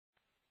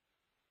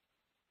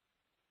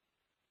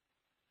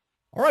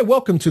All right,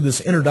 welcome to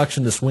this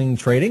introduction to swing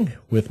trading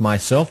with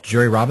myself,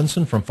 Jerry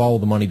Robinson from Follow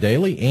the Money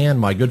Daily, and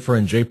my good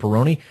friend Jay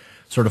Peroni,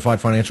 certified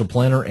financial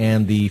planner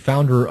and the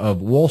founder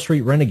of Wall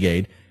Street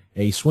Renegade,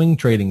 a swing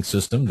trading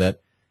system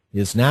that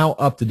is now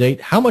up to date.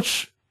 How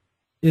much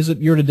is it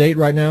year to date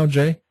right now,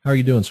 Jay? How are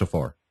you doing so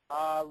far?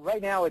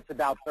 Right now it's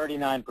about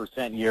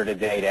 39% year to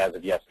date as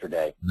of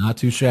yesterday. Not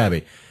too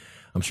shabby.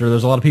 I'm sure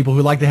there's a lot of people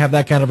who like to have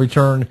that kind of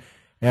return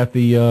at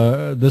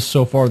the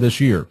this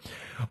year.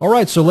 All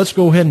right, so let's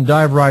go ahead and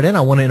dive right in.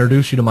 I want to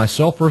introduce you to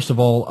myself. First of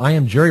all, I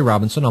am Jerry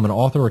Robinson. I'm an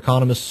author,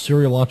 economist,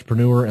 serial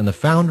entrepreneur, and the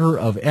founder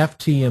of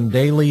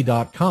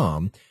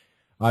FTMDaily.com.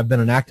 I've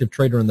been an active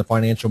trader in the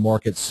financial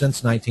markets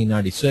since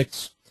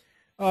 1996,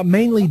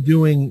 mainly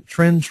doing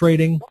trend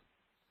trading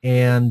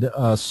and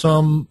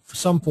some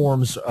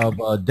forms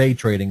of day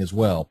trading as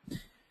well.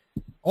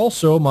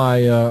 Also,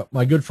 my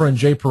good friend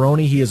Jay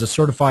Peroni, he is a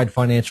certified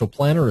financial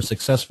planner, a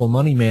successful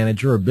money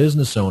manager, a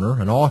business owner,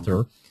 an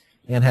author,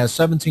 and has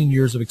 17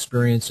 years of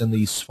experience in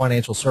the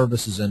financial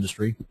services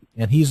industry.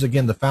 And he's,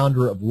 again, the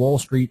founder of Wall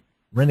Street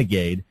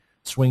Renegade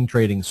Swing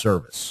Trading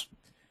Service.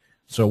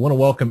 So I want to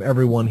welcome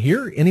everyone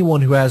here.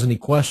 Anyone who has any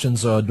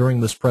questions during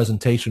this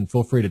presentation,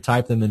 feel free to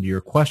type them into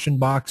your question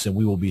box, and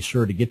we will be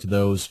sure to get to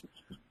those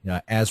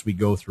as we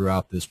go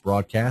throughout this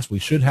broadcast. We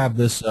should have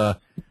this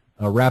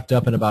wrapped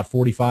up in about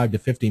 45 to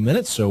 50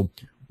 minutes, so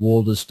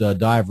we'll just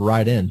dive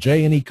right in.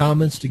 Jay, any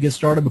comments to get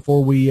started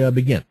before we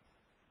begin?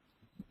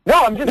 No,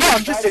 I'm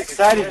just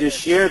excited to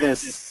share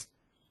this.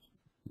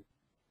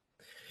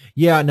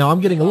 Yeah, now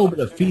I'm getting a little bit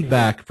of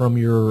feedback from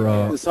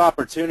your... this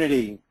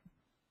opportunity.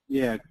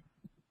 Yeah.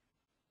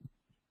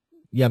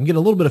 Yeah, I'm getting a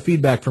little bit of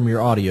feedback from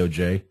your audio,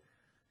 Jay.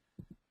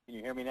 Can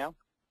you hear me now?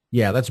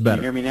 Yeah, that's better.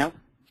 Can you hear me now?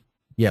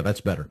 Yeah, that's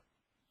better.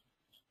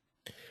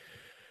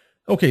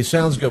 Okay,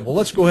 sounds good. Well,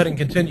 let's go ahead and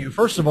continue.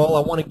 First of all, I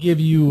want to give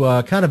you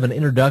kind of an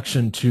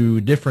introduction to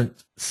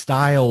different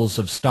styles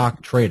of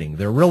stock trading.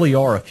 There really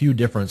are a few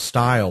different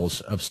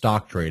styles of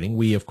stock trading.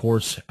 We, of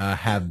course,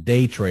 have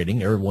day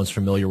trading. Everyone's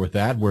familiar with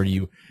that, where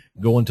you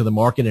go into the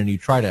market and you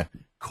try to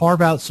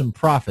carve out some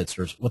profits,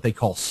 or what they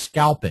call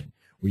scalping,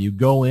 where you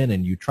go in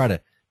and you try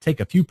to take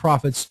a few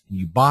profits and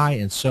you buy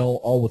and sell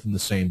all within the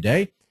same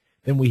day.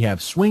 Then we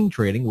have swing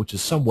trading, which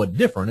is somewhat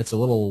different. It's a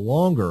little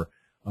longer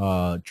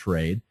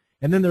trade.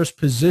 And then there's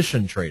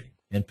position trading,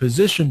 and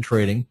position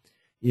trading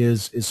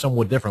is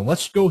somewhat different.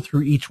 Let's go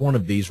through each one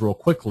of these real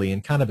quickly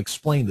and kind of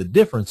explain the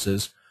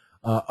differences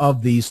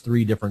of these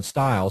three different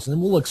styles, and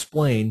then we'll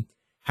explain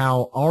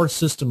how our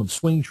system of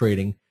swing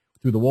trading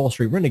through the Wall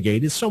Street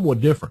Renegade is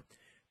somewhat different.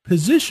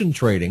 Position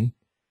trading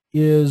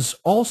is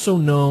also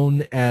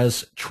known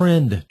as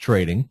trend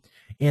trading,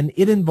 and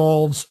it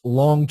involves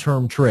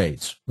long-term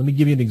trades. Let me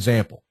give you an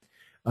example.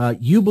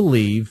 You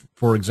believe,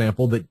 for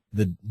example, that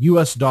the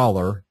U.S.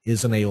 dollar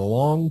is in a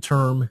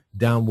long-term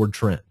downward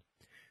trend.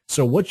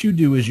 So what you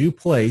do is you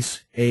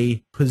place a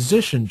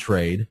position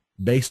trade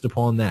based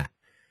upon that.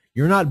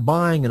 You're not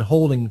buying and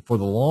holding for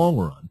the long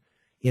run.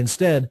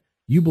 Instead,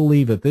 you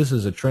believe that this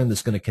is a trend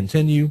that's going to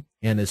continue,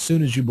 and as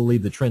soon as you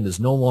believe the trend is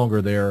no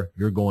longer there,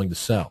 you're going to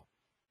sell.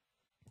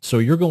 So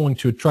you're going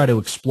to try to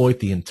exploit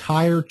the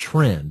entire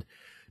trend,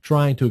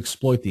 trying to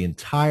exploit the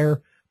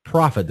entire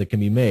profit that can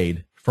be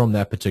made from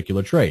that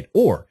particular trade.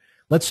 Or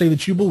let's say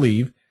that you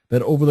believe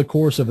that over the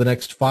course of the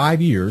next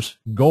 5 years,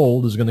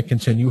 gold is going to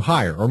continue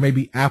higher, or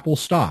maybe Apple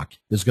stock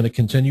is going to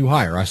continue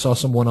higher. I saw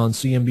someone on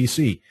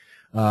CNBC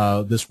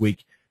this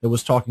week that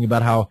was talking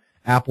about how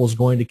Apple is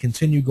going to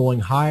continue going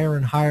higher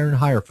and higher and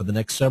higher for the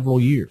next several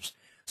years.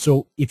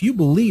 So if you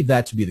believe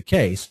that to be the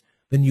case,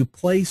 then you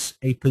place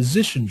a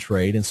position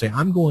trade and say,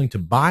 I'm going to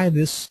buy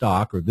this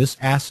stock or this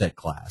asset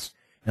class,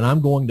 and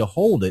I'm going to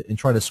hold it and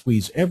try to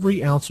squeeze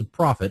every ounce of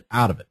profit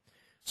out of it.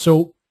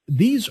 So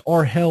these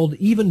are held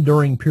even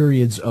during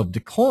periods of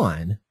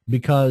decline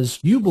because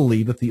you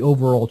believe that the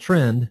overall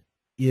trend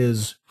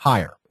is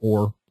higher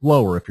or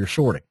lower if you're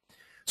shorting.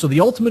 So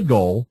the ultimate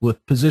goal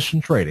with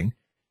position trading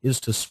is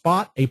to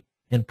spot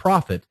and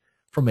profit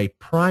from a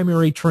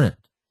primary trend.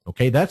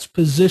 Okay, that's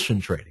position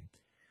trading.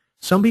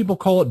 Some people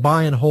call it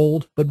buy and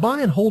hold, but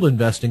buy and hold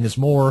investing is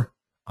more,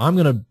 I'm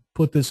going to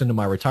put this into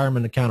my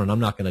retirement account and I'm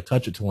not going to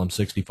touch it till I'm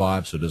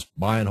 65, so just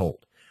buy and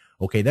hold.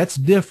 Okay, that's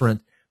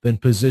different than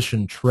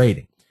position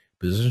trading.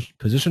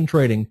 Position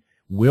trading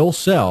will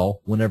sell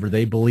whenever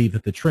they believe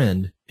that the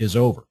trend is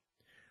over.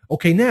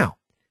 Okay, now,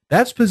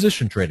 that's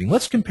position trading.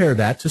 Let's compare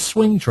that to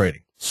swing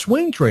trading.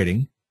 Swing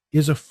trading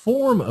is a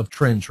form of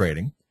trend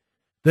trading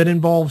that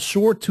involves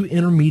short to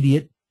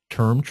intermediate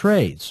term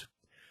trades.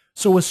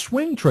 So a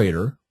swing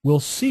trader will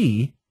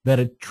see that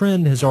a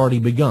trend has already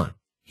begun.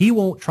 He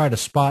won't try to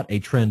spot a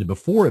trend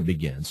before it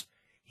begins.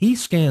 He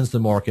scans the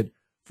market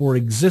for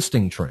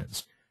existing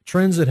trends.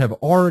 Trends that have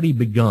already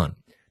begun,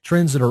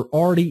 trends that are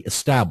already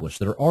established,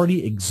 that are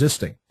already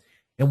existing.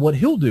 And what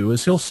he'll do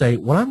is he'll say,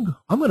 well,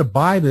 I'm going to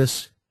buy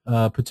this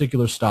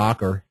particular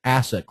stock or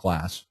asset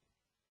class,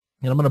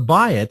 and I'm going to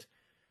buy it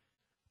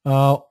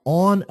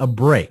on a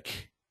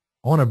break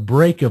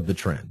of the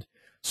trend.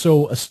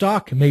 So a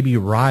stock may be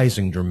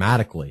rising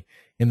dramatically,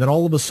 and then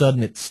all of a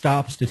sudden it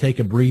stops to take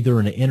a breather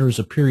and it enters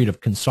a period of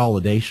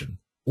consolidation,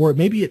 or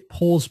maybe it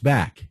pulls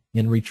back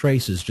and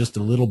retraces just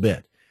a little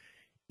bit.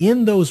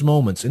 In those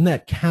moments, in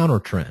that counter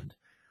trend,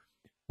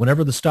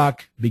 whenever the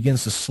stock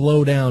begins to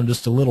slow down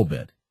just a little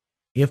bit,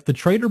 if the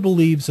trader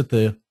believes that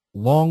the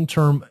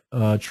long-term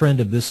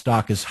trend of this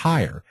stock is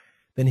higher,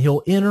 then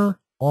he'll enter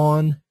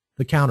on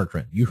the counter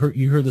trend. You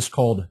hear this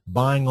called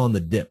buying on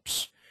the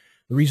dips.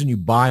 The reason you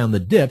buy on the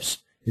dips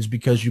is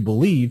because you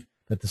believe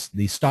that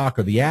the stock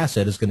or the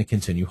asset is going to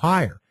continue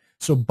higher.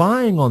 So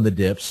buying on the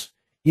dips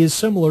is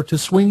similar to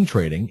swing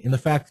trading in the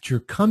fact that you're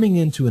coming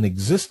into an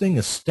existing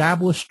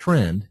established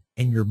trend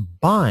and you're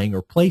buying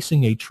or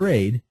placing a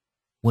trade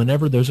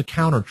whenever there's a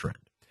counter trend.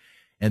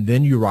 And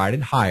then you ride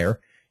it higher.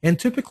 And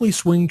typically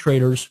swing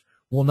traders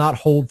will not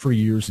hold for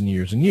years and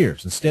years and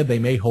years. Instead, they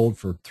may hold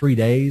for 3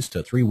 days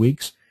to 3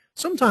 weeks,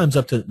 sometimes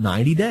up to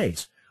 90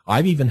 days.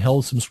 I've even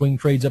held some swing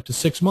trades up to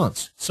 6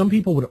 months. Some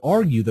people would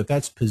argue that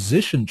that's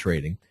position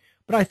trading,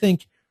 but I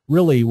think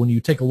really when you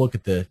take a look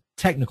at the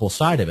technical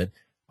side of it,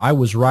 I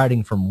was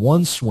riding from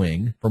one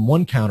swing, from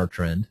one counter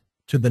trend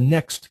to the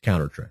next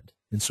counter trend.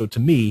 And so to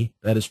me,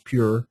 that is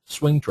pure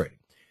swing trading.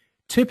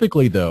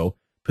 Typically, though,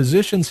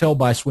 positions held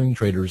by swing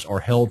traders are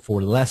held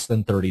for less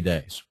than 30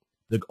 days.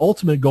 The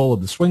ultimate goal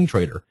of the swing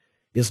trader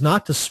is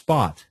not to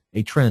spot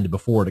a trend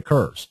before it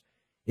occurs.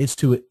 It's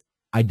to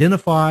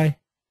identify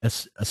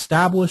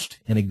established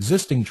and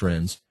existing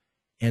trends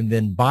and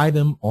then buy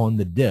them on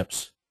the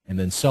dips and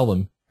then sell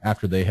them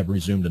after they have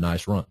resumed a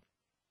nice run.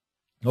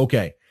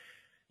 Okay,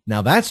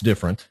 now that's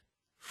different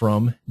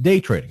from day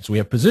trading. So we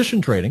have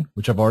position trading,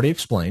 which I've already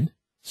explained,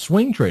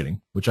 swing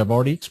trading, which I've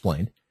already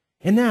explained,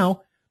 and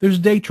now there's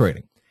day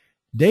trading.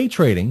 Day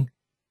trading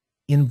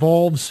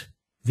involves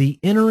the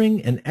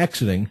entering and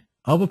exiting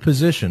of a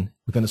position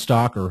within a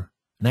stock or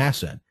an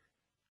asset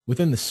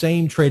within the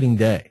same trading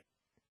day.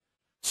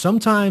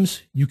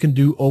 Sometimes you can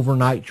do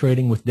overnight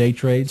trading with day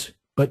trades,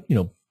 but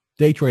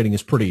day trading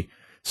is pretty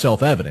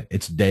self-evident.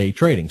 It's day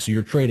trading, so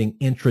you're trading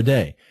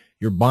intraday.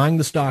 You're buying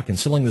the stock and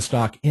selling the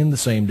stock in the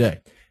same day.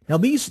 Now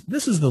this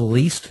is the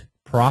least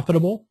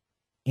profitable,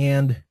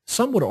 and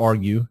some would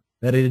argue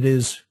that it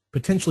is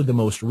potentially the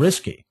most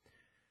risky,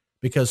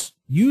 because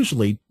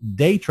usually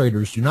day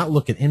traders do not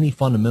look at any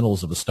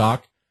fundamentals of a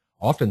stock.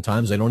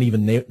 Oftentimes they don't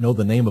even know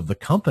the name of the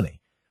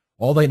company.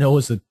 All they know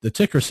is the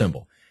ticker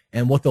symbol.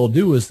 And what they'll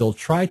do is they'll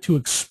try to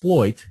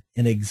exploit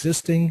an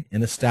existing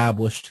and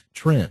established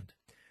trend.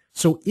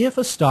 So if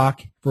a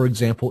stock, for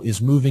example,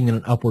 is moving in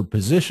an upward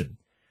position,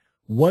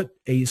 what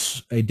a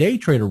day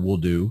trader will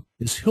do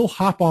is he'll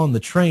hop on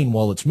the train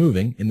while it's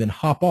moving and then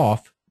hop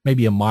off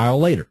maybe a mile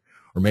later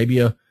or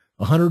maybe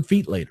 100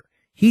 feet later.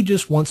 He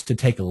just wants to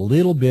take a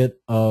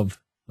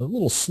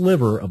little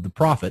sliver of the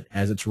profit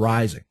as it's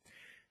rising.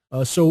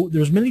 So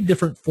there's many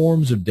different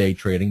forms of day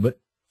trading, but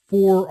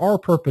for our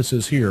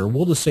purposes here,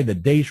 we'll just say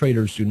that day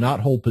traders do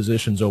not hold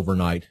positions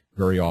overnight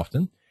very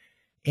often,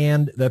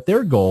 and that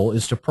their goal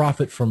is to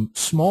profit from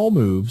small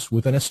moves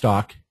within a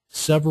stock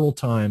several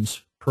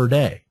times per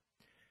day.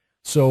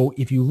 So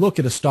if you look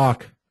at a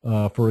stock,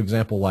 for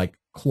example, like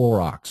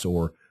Clorox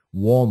or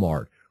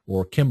Walmart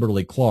or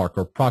Kimberly-Clark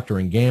or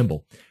Procter &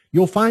 Gamble,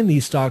 you'll find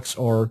these stocks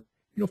are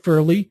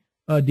fairly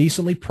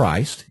decently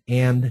priced,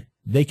 and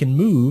they can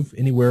move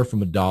anywhere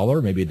from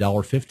 $1, maybe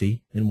 $1.50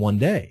 in one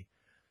day.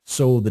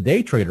 So the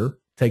day trader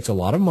takes a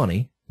lot of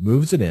money,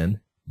 moves it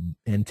in,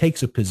 and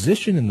takes a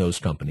position in those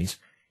companies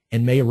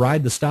and may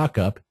ride the stock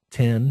up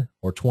 10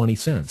 or 20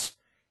 cents,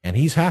 and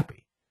he's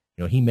happy.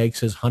 He makes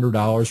his $100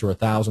 or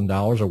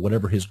 $1,000 or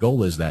whatever his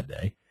goal is that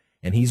day,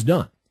 and he's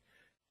done.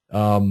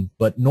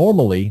 But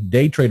normally,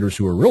 day traders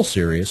who are real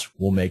serious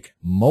will make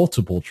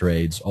multiple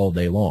trades all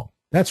day long.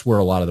 That's where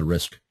a lot of the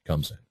risk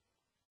comes in.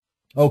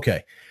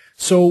 Okay,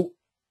 so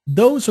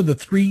those are the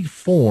three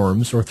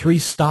forms or three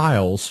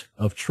styles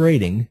of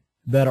trading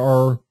that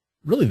are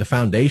really the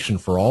foundation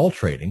for all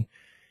trading.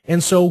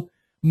 And so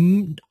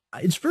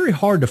it's very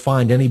hard to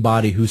find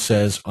anybody who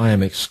says, I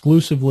am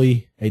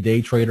exclusively a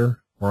day trader,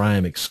 or I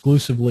am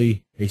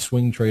exclusively a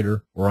swing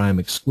trader, or I am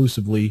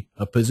exclusively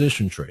a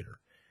position trader.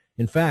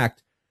 In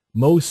fact,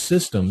 most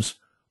systems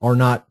are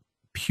not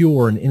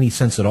pure in any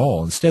sense at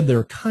all. Instead,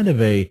 they're kind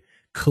of a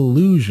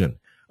collusion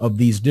of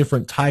these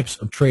different types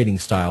of trading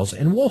styles,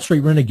 and Wall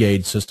Street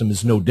Renegade system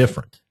is no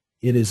different.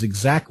 It is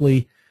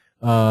exactly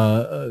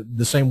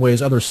the same way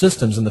as other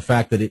systems in the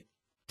fact that it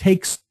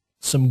takes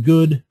some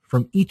good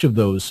from each of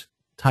those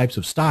types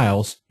of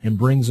styles and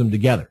brings them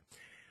together.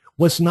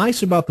 What's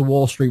nice about the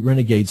Wall Street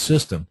Renegade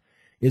system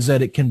is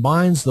that it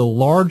combines the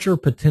larger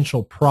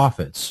potential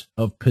profits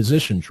of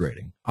position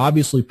trading.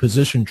 Obviously,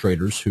 position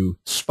traders who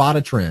spot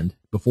a trend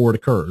before it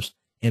occurs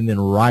and then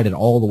ride it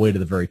all the way to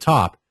the very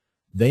top,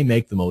 they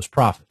make the most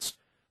profits.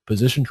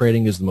 Position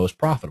trading is the most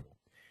profitable.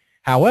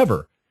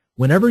 However,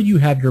 whenever you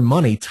have your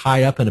money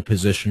tie up in a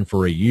position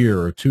for a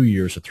year or 2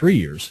 years or 3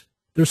 years,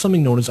 there's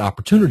something known as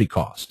opportunity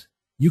cost.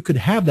 You could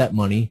have that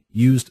money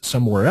used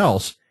somewhere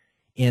else,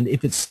 and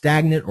if it's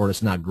stagnant or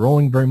it's not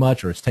growing very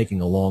much or it's taking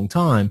a long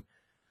time,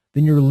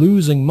 then you're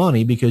losing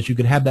money because you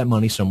could have that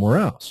money somewhere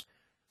else.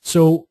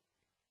 So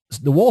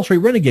the Wall Street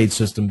Renegade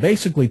system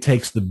basically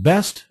takes the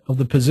best of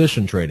the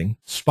position trading,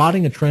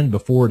 spotting a trend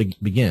before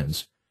it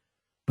begins,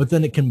 but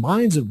then it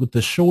combines it with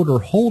the shorter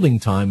holding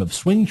time of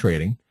swing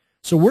trading.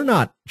 So we're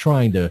not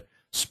trying to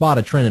spot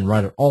a trend and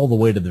ride it all the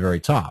way to the very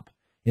top.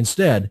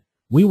 Instead,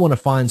 we want to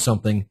find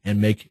something and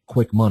make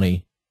quick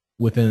money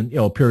within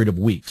a period of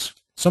weeks,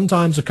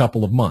 sometimes a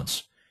couple of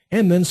months,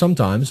 and then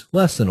sometimes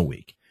less than a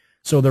week.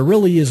 So there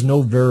really is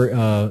no very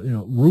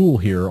rule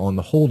here on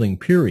the holding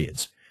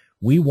periods.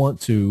 We want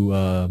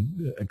to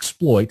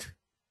exploit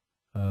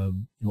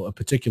a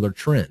particular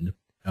trend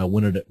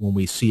when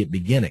we see it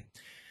beginning.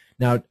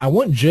 Now, I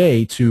want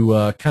Jay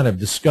to kind of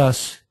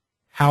discuss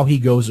how he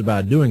goes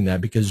about doing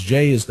that, because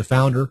Jay is the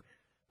founder,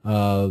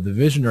 the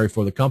visionary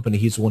for the company.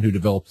 He's the one who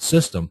developed the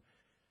system.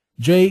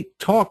 Jay,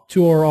 talk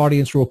to our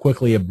audience real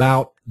quickly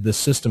about the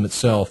system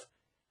itself.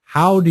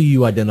 How do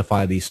you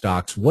identify these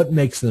stocks? What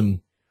makes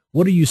them?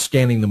 What are you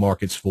scanning the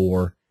markets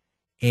for?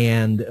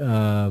 And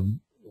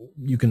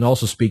you can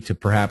also speak to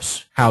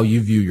perhaps how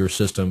you view your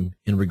system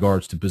in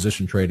regards to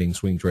position trading,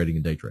 swing trading,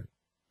 and day trading.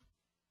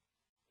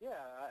 Yeah,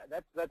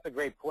 that's a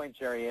great point,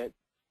 Jerry.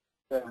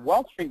 The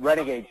Wall Street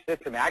Renegade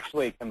system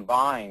actually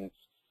combines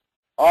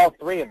all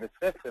three of the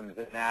systems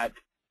in that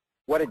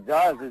what it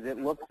does is it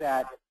looks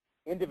at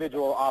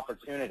individual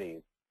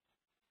opportunities,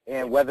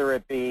 and whether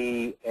it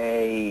be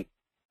a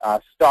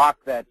stock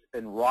that's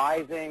been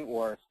rising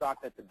or a stock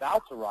that's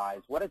about to rise,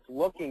 what it's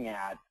looking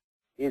at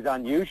is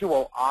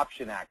unusual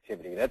option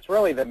activity. That's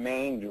really the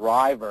main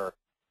driver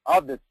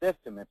of the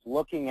system. It's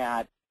looking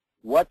at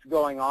what's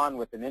going on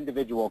with an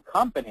individual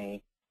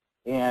company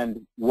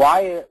and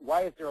why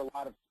is there a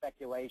lot of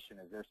speculation?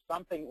 Is there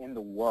something in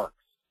the works?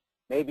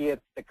 Maybe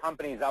it's the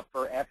company's up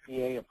for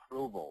FDA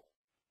approval,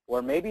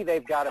 or maybe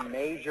they've got a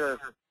major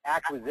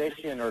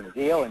acquisition or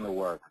deal in the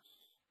works,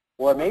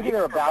 or maybe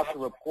they're about to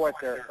report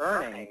their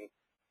earnings,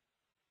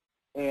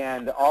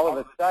 and all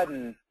of a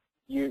sudden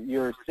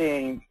you're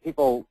seeing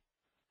people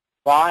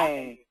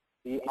buying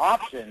the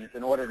options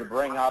in order to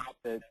bring up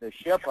the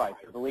share price,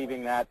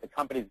 believing that the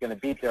company's going to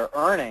beat their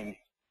earnings.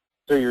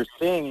 So you're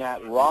seeing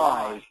that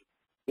rise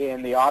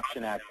in the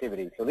option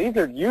activity. So these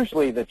are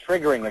usually the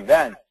triggering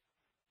events.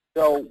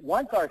 So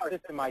once our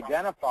system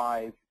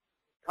identifies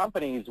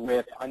companies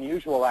with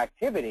unusual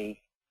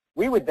activity,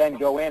 we would then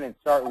go in and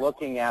start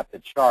looking at the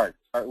charts,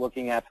 start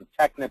looking at the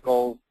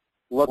technicals,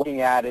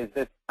 looking at, is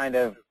this kind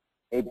of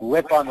a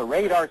blip on the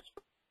radar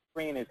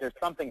screen? Is there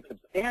something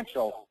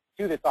substantial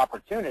to this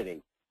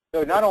opportunity?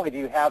 So not only do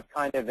you have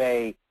kind of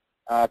a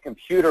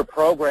computer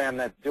program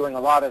that's doing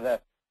a lot of the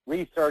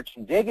research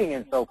and digging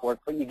and so forth,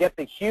 but you get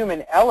the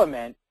human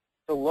element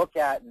to look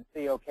at and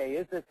see, okay,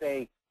 is this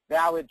a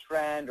valid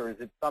trend, or is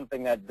it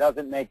something that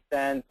doesn't make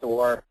sense,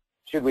 or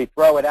should we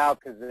throw it out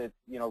because it's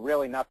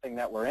really nothing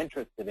that we're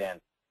interested in?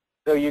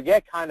 So you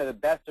get kind of the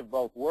best of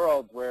both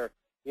worlds, where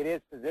it is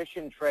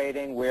position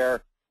trading,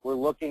 where we're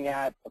looking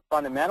at the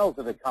fundamentals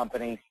of the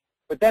company,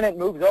 but then it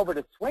moves over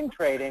to swing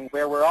trading,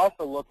 where we're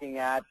also looking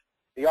at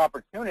the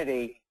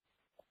opportunity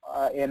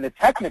in the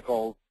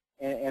technicals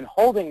and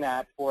holding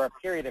that for a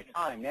period of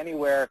time,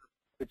 anywhere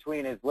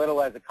between as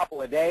little as a couple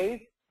of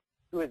days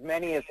to as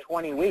many as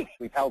 20 weeks.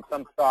 We've held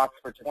some stocks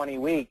for 20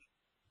 weeks,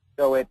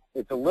 so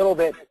it's a little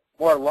bit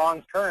more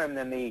long-term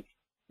than the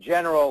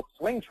general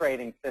swing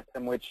trading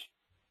system, which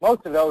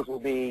most of those will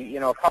be,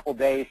 a couple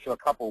days to a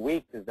couple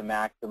weeks is the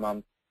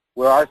maximum,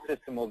 where our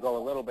system will go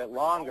a little bit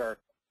longer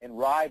and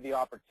ride the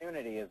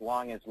opportunity as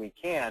long as we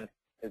can.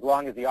 As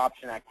long as the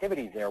option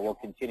activity is there, we'll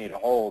continue to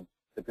hold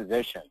the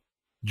position.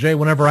 Jay,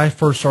 whenever I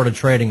first started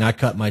trading, I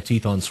cut my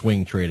teeth on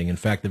swing trading. In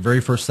fact, the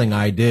very first thing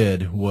I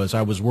did was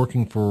I was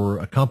working for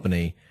a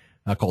company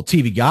called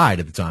TV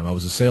Guide at the time. I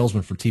was a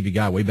salesman for TV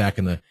Guide way back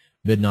in the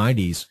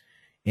mid-'90s,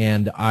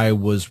 and I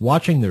was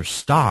watching their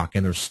stock,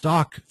 and their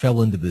stock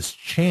fell into this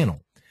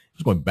channel. It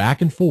was going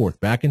back and forth,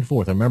 back and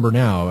forth. I remember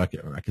now, I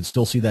can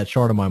still see that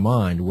chart in my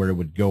mind, where it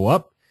would go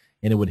up,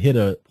 and it would hit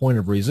a point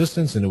of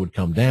resistance, and it would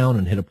come down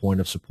and hit a point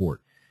of support.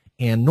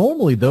 And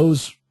normally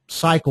those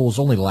cycles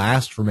only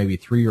last for maybe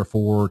 3 or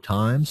 4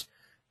 times.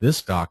 This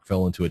stock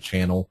fell into a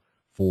channel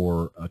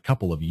for a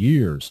couple of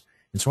years.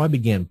 And so I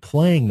began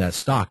playing that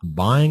stock,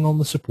 buying on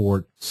the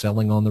support,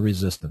 selling on the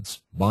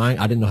resistance. Buying,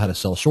 I didn't know how to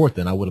sell short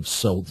then. I would have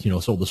sold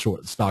the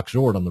stock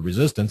short on the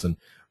resistance and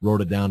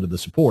rode it down to the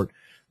support.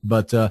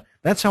 But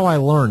that's how I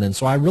learned. And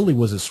so I really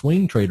was a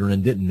swing trader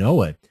and didn't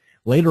know it.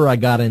 Later I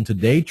got into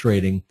day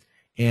trading.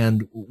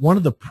 And one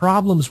of the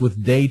problems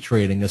with day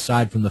trading,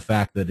 aside from the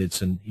fact that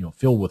it's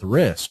filled with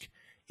risk,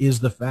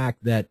 is the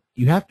fact that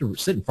you have to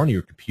sit in front of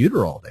your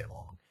computer all day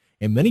long.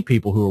 And many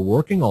people who are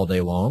working all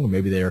day long, or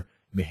maybe they're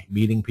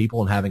meeting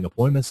people and having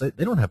appointments,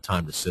 they don't have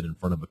time to sit in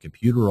front of a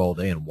computer all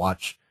day and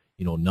watch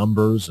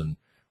numbers and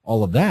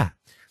all of that.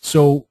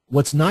 So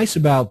what's nice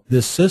about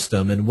this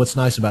system, and what's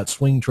nice about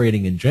swing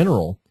trading in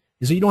general,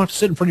 is that you don't have to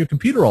sit in front of your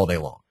computer all day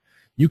long.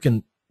 You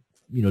can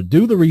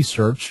do the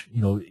research.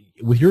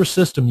 With your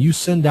system, you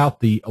send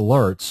out the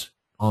alerts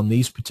on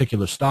these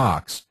particular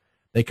stocks.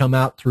 They come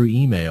out through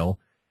email,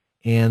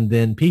 and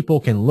then people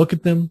can look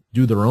at them,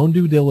 do their own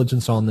due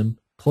diligence on them,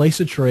 place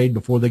a trade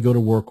before they go to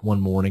work one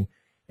morning,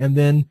 and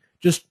then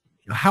just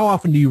how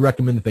often do you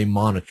recommend that they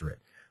monitor it?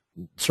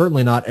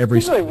 Certainly not every.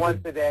 Usually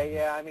once a day.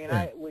 Yeah, I mean,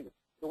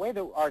 the way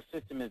that our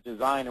system is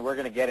designed, and we're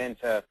going to get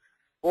into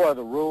 4 of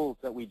the rules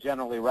that we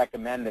generally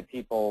recommend that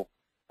people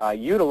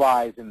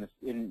utilize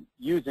in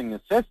using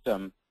the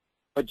system.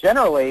 But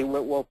generally,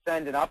 we'll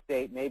send an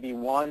update maybe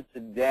once a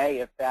day,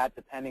 if that,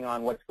 depending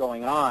on what's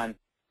going on.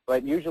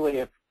 But usually,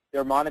 if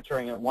they're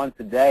monitoring it once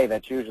a day,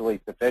 that's usually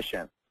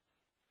sufficient.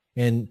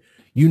 And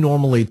you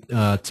normally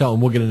tell,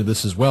 and we'll get into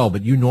this as well,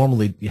 but you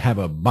normally have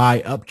a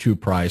buy up to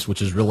price,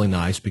 which is really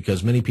nice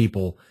because many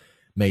people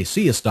may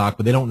see a stock,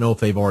 but they don't know if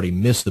they've already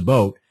missed the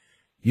boat.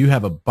 You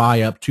have a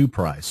buy up to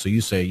price. So you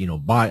say, you know,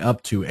 buy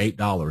up to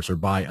 $8 or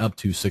buy up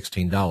to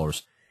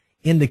 $16,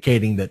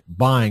 indicating that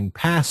buying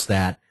past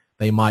that,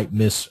 they might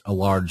miss a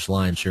large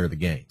lion's share of the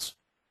gains.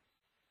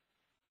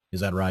 Is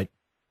that right?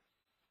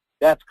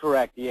 That's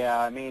correct, yeah.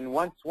 I mean,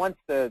 once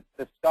the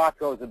stock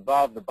goes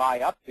above the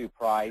buy up to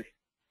price,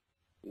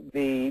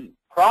 the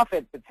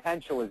profit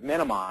potential is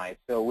minimized.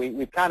 So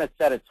we've kind of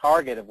set a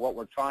target of what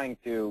we're trying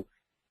to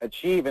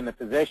achieve in the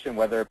position,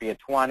 whether it be a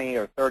 20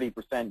 or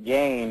 30%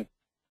 gain.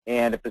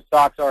 And if the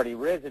stock's already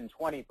risen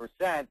 20%,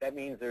 that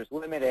means there's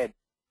limited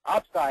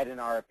upside in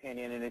our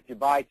opinion. And if you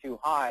buy too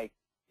high,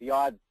 the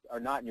odds are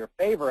not in your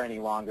favor any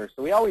longer.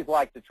 So we always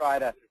like to try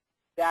to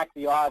stack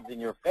the odds in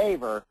your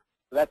favor.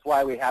 So that's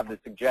why we have the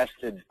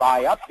suggested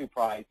buy up to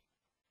price.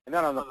 And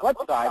then on the flip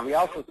side, we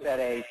also set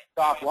a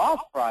stop loss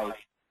price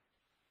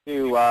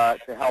to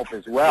help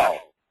as well.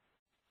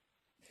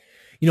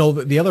 You know,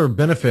 the other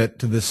benefit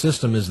to this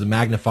system is the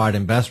magnified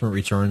investment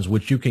returns,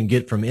 which you can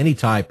get from any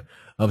type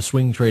of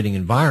swing trading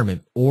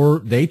environment or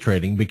day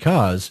trading,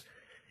 because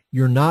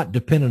you're not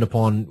dependent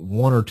upon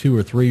 1 or 2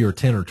 or 3 or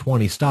 10 or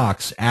 20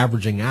 stocks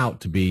averaging out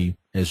to be,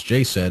 as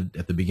Jay said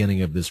at the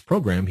beginning of this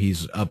program,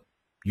 he's up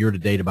year to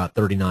date about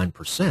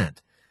 39%.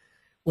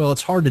 Well,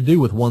 it's hard to do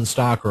with one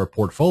stock or a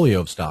portfolio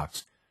of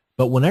stocks.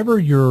 But whenever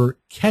you're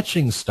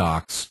catching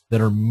stocks that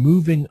are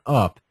moving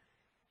up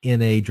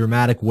in a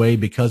dramatic way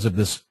because of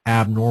this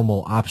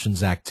abnormal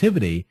options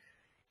activity,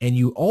 and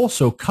you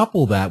also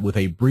couple that with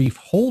a brief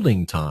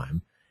holding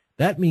time,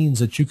 that means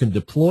that you can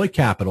deploy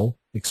capital,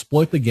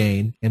 exploit the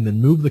gain, and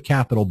then move the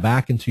capital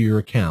back into your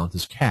account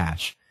as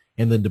cash,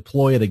 and then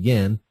deploy it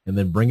again, and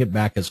then bring it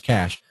back as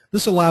cash.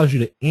 This allows you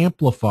to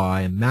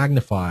amplify and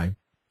magnify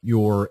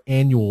your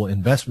annual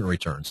investment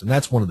returns, and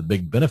that's one of the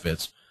big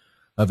benefits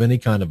of any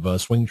kind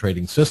of swing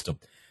trading system.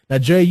 Now,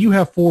 Jay, you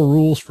have 4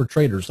 rules for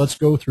traders. Let's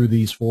go through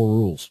these 4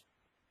 rules.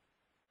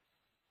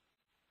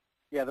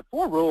 Yeah, the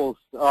 4 rules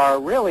are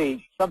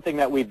really something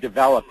that we've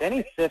developed.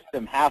 Any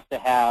system has to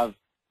have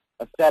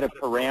a set of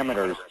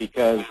parameters,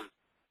 because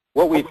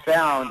what we've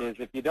found is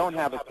if you don't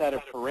have a set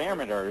of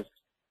parameters,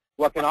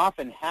 what can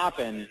often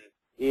happen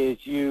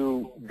is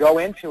you go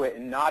into it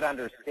and not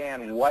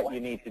understand what you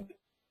need to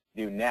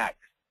do next.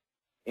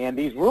 And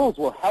these rules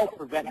will help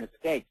prevent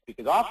mistakes,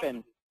 because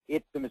often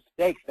it's the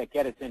mistakes that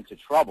get us into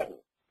trouble.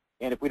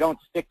 And if we don't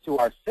stick to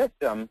our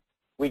system,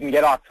 we can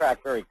get off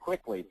track very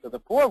quickly. So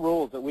the 4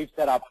 rules that we've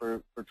set up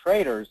for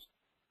traders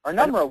are,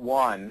 number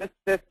 1, this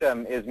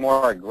system is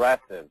more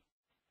aggressive.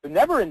 So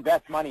never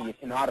invest money you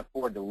cannot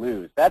afford to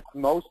lose. That's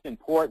most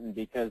important,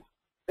 because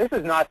this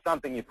is not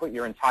something you put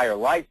your entire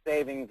life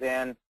savings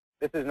in.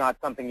 This is not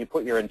something you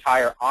put your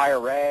entire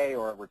IRA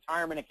or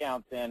retirement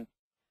accounts in.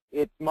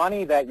 It's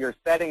money that you're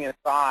setting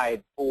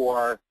aside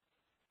for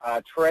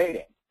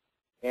trading.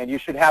 And you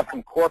should have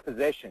some core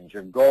positions,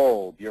 your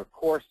gold, your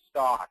core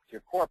stocks,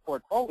 your core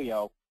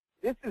portfolio.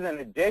 This is in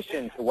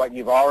addition to what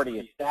you've already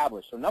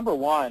established. So number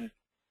 1,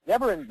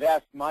 never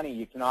invest money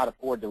you cannot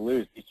afford to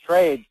lose. These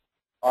trades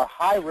are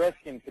high risk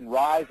and can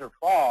rise or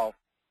fall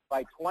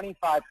by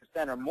 25%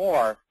 or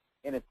more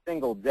in a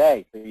single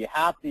day. So you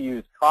have to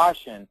use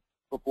caution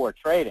before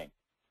trading.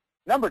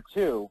 Number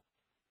 2,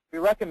 we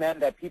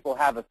recommend that people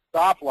have a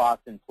stop loss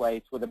in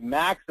place with a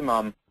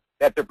maximum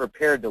that they're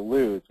prepared to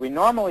lose. We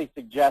normally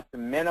suggest a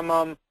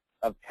minimum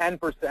of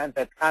 10%.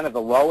 That's kind of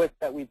the lowest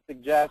that we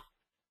suggest,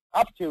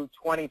 up to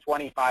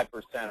 20-25%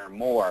 or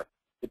more,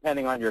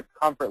 depending on your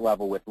comfort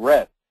level with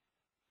risk.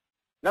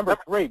 Number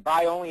 3,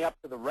 buy only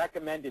up to the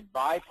recommended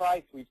buy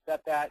price. We've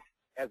set that,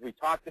 as we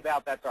talked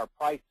about, that's our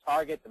price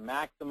target, the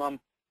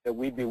maximum that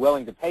we'd be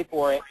willing to pay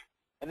for it.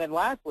 And then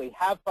lastly,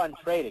 have fun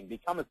trading.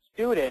 Become a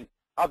student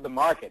of the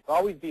markets.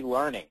 Always be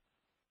learning.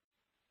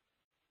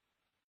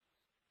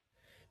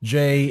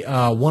 Jay,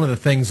 one of the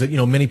things that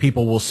many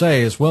people will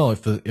say is, well,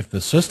 if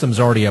the system's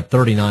already up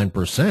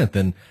 39%,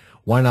 then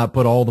why not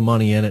put all the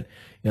money in it?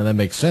 That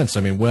makes sense.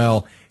 I mean,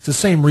 well, it's the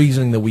same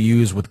reasoning that we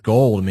use with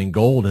gold. I mean,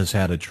 gold has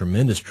had a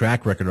tremendous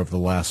track record over the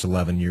last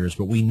 11 years,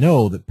 but we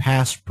know that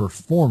past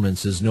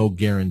performance is no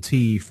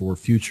guarantee for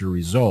future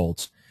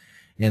results.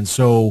 And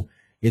so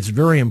it's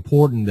very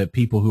important that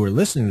people who are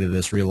listening to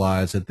this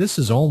realize that this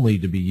is only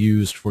to be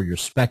used for your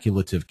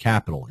speculative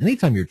capital.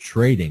 Anytime you're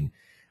trading,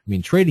 I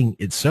mean, trading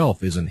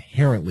itself is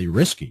inherently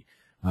risky.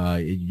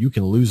 You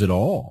can lose it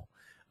all.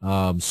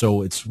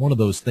 So it's one of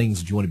those things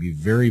that you want to be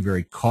very,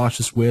 very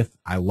cautious with.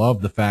 I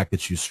love the fact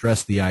that you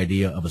stress the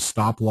idea of a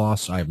stop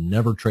loss. I have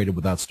never traded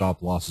without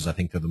stop losses. I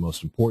think they're the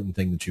most important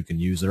thing that you can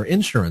use. They're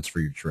insurance for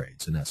your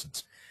trades, in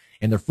essence,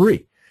 and they're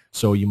free.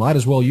 So you might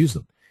as well use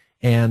them.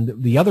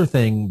 And the other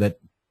thing that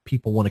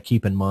people want to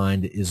keep in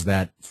mind is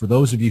that for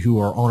those of you who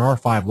are on our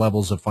 5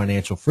 levels of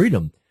financial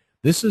freedom,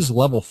 this is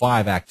level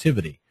 5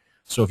 activity.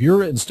 So if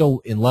you're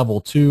still in level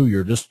 2,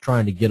 you're just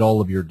trying to get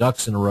all of your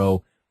ducks in a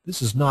row,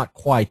 this is not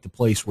quite the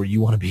place where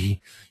you want to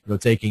be,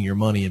 taking your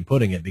money and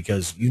putting it,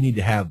 because you need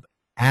to have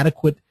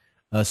adequate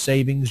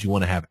savings. You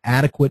want to have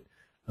adequate,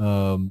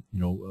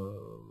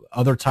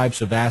 other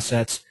types of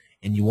assets,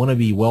 and you want to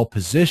be well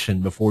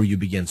positioned before you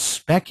begin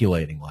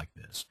speculating like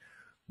this.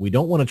 We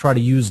don't want to try to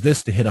use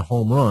this to hit a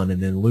home run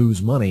and then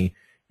lose money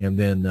and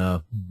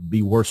then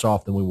be worse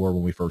off than we were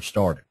when we first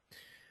started.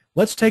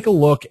 Let's take a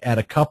look at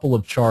a couple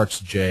of charts,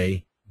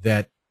 Jay,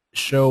 that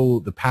show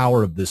the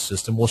power of this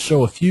system. We'll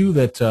show a few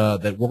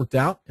that worked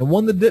out and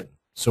one that didn't,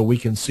 so we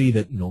can see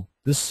that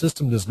this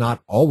system does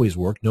not always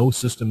work. No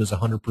system is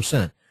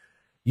 100%.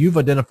 You've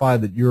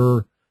identified that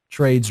your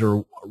trades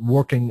are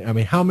working. I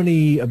mean, how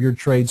many of your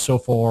trades so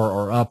far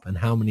are up and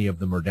how many of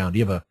them are down? Do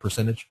you have a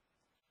percentage?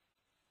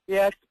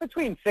 Yeah, it's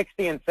between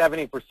 60 and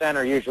 70%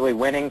 are usually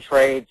winning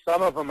trades.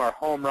 Some of them are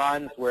home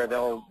runs where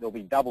they'll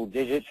be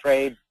double-digit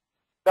trades.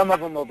 Some of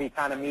them will be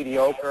kind of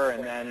mediocre,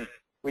 and then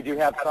we do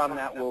have some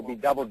that will be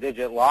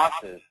double-digit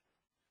losses.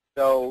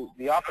 So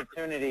the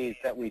opportunities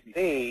that we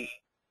see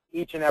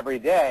each and every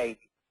day,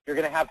 you're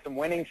going to have some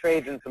winning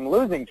trades and some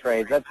losing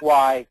trades. That's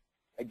why,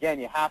 again,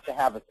 you have to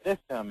have a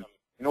system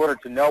in order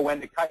to know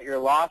when to cut your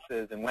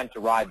losses and when to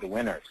ride the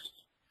winners.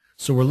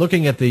 So we're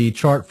looking at the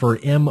chart for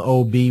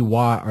MOBY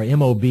or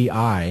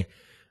MOBI,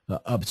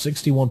 up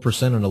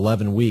 61% in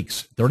 11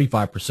 weeks,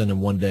 35%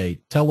 in one day.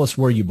 Tell us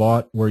where you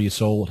bought, where you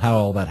sold, how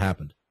all that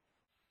happened.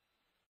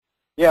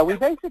 Yeah, we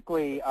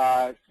basically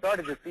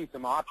started to see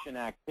some option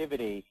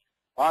activity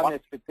on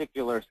this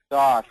particular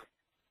stock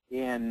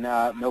in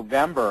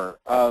November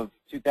of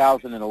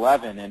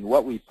 2011, and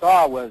what we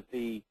saw was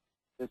the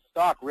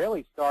stock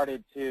really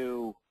started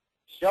to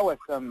show us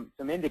some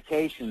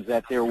indications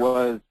that there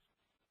was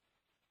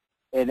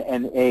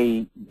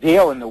a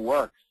deal in the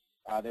works.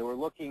 They were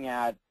looking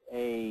at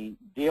a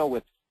deal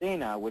with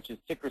SINA, which is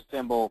ticker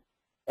symbol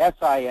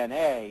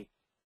SINA.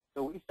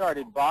 So we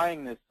started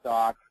buying this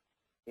stock,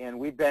 and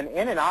we've been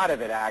in and out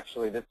of it,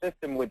 actually. The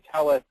system would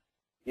tell us,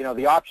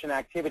 the option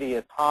activity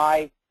is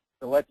high,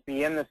 so let's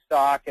be in the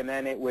stock, and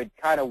then it would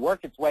kind of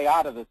work its way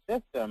out of the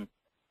system.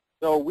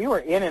 So we were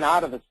in and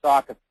out of the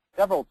stock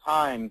several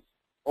times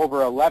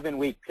over an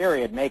 11-week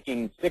period,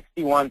 making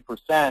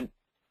 61%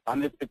 on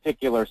this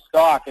particular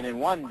stock, and in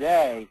one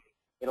day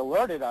it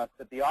alerted us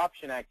that the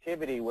option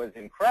activity was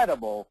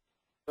incredible.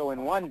 So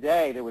in one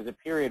day there was a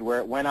period where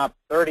it went up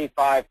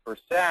 35%,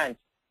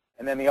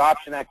 and then the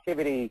option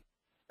activity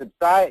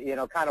subsided,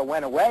 kind of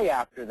went away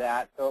after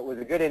that. So it was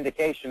a good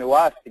indication to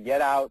us to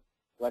get out,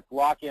 let's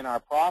lock in our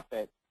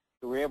profit.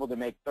 So we were able to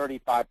make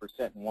 35%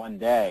 in one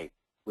day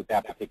with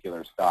that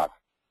particular stock.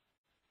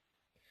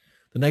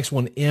 The next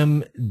one,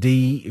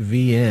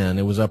 MDVN,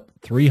 it was up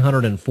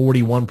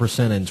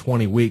 341% in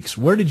 20 weeks.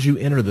 Where did you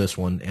enter this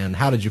one, and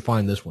how did you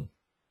find this one?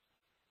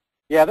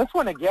 Yeah, this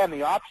one, again,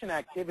 the option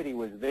activity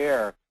was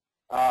there.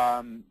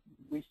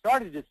 We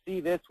started to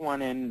see this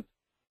one in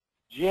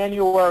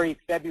January,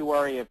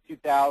 February of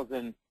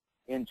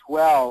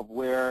 2012,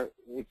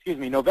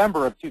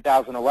 November of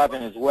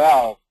 2011 as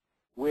well,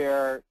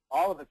 where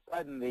all of a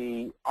sudden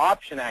the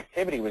option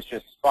activity was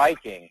just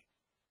spiking.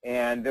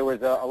 And there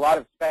was a lot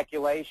of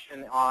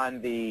speculation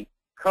on the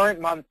current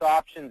month's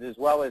options as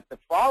well as the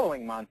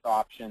following month's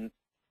options.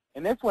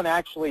 And this one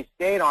actually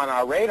stayed on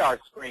our radar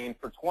screen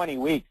for 20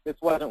 weeks. This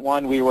wasn't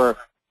one we were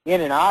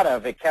in and out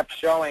of. It kept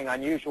showing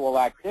unusual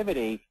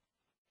activity.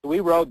 So we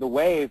rode the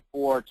wave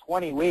for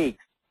 20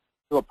 weeks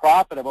to a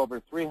profit of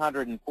over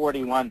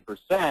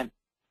 341%.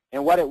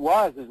 And what it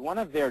was is one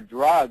of their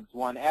drugs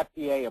won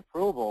FDA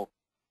approval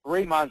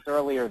 3 months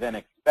earlier than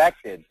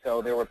expected.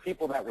 So there were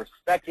people that were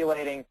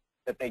speculating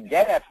that they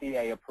get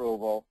FDA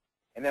approval,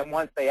 and then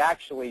once they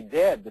actually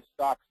did, the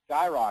stock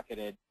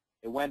skyrocketed.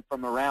 It went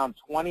from around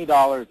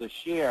 $20 a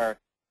share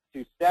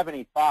to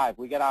 $75.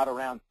 We got out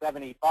around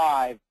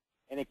 $75,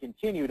 and it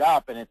continued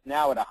up, and it's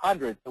now at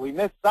 $100. So we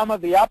missed some of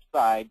the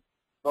upside,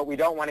 but we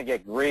don't want to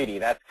get greedy.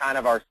 That's kind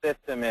of our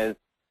system, is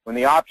when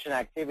the option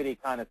activity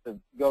kind of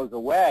goes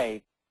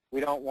away,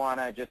 we don't want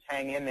to just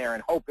hang in there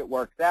and hope it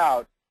works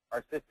out.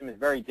 Our system is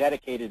very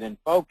dedicated and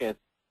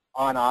focused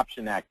on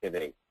option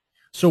activity.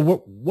 So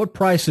what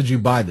price did you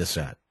buy this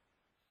at?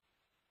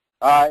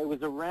 It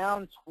was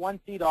around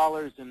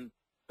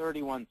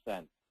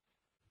 $20.31.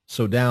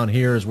 So down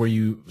here is where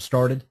you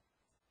started?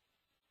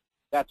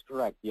 That's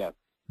correct, yes.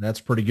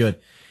 That's pretty good.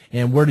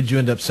 And where did you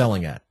end up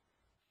selling at?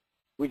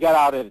 We got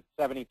out at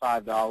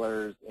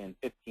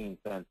 $75.15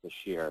 a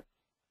share.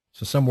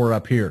 So somewhere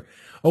up here.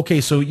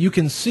 Okay, so you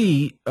can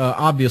see,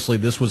 obviously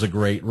this was a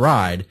great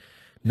ride.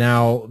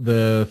 Now,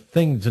 the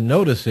thing to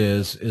notice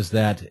is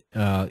that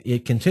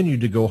it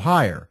continued to go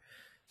higher.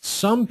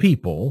 Some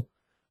people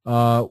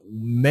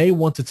may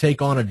want to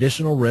take on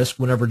additional risk.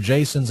 Whenever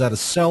Jay sends out a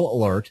sell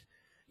alert,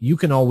 you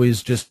can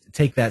always just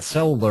take that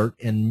sell alert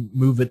and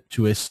move it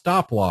to a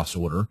stop loss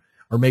order,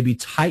 or maybe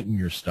tighten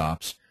your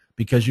stops,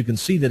 because you can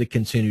see that it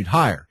continued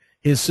higher.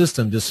 His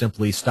system just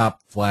simply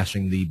stopped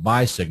flashing the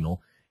buy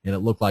signal, and it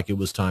looked like it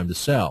was time to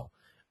sell.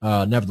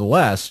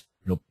 Nevertheless,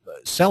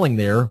 selling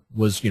there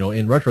was,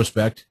 in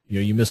retrospect,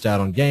 you missed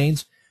out on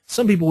gains.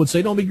 Some people would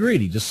say, don't be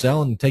greedy, just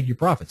sell and take your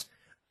profits.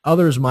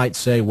 Others might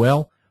say,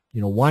 well,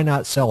 why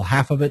not sell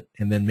half of it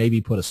and then maybe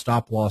put a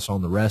stop loss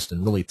on the rest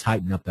and really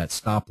tighten up that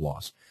stop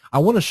loss. I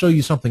want to show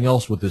you something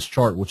else with this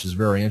chart, which is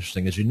very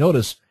interesting. As you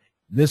notice,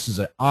 this is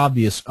an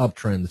obvious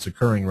uptrend that's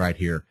occurring right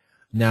here.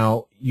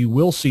 Now, you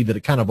will see that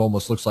it kind of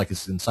almost looks like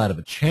it's inside of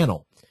a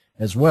channel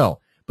as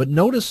well. But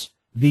notice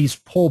these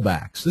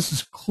pullbacks. This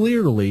is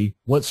clearly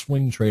what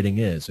swing trading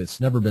is. It's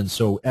never been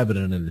so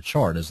evident in the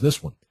chart as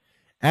this one.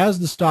 As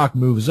the stock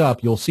moves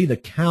up, you'll see the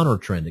counter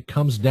trend. It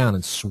comes down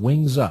and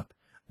swings up.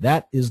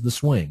 That is the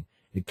swing.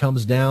 It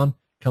comes down,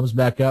 comes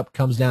back up,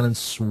 comes down, and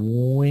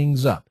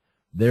swings up.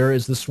 There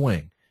is the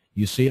swing.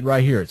 You see it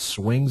right here. It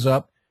swings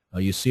up.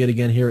 You see it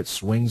again here. It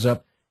swings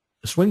up.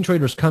 The swing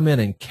traders come in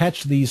and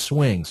catch these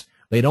swings.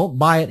 They don't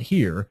buy it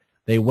here.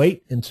 They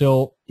wait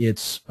until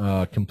it's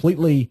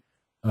completely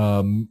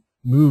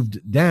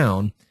moved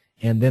down,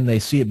 and then they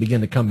see it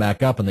begin to come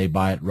back up, and they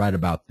buy it right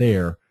about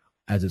there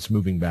as it's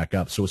moving back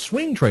up. So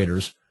swing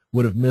traders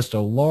would have missed a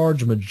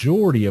large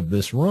majority of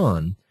this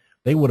run.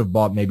 They would have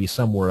bought maybe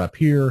somewhere up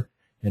here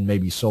and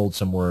maybe sold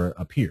somewhere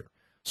up here.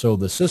 So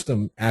the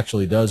system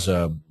actually does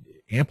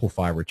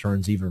amplify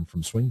returns even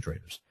from swing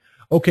traders.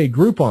 Okay,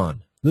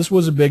 Groupon. This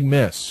was a big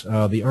miss.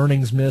 The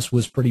earnings miss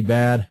was pretty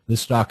bad.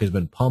 This stock has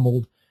been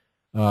pummeled.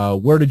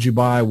 Where did you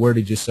buy? Where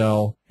did you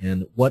sell?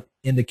 And what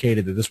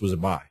indicated that this was a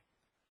buy?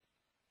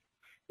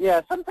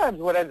 Yeah, sometimes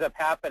what ends up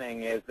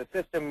happening is the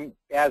system,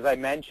 as I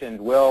mentioned,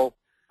 will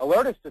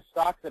alert us to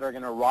stocks that are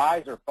going to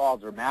rise or fall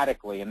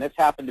dramatically. And this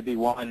happened to be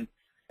one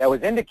that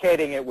was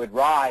indicating it would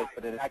rise,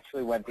 but it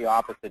actually went the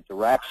opposite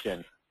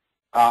direction.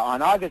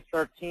 On August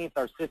 13th,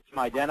 our system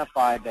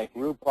identified that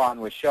Groupon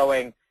was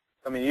showing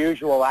some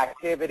unusual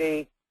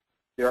activity.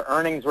 Their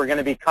earnings were going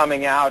to be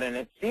coming out, and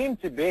it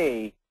seemed to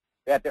be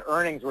that the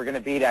earnings were going to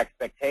beat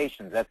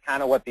expectations. That's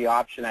kind of what the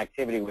option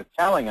activity was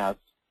telling us.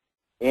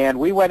 And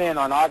we went in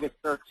on August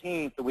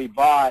 13th, and we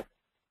bought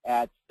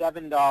at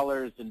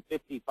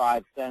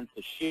 $7.55 a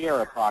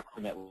share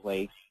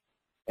approximately.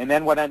 And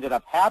then what ended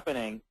up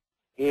happening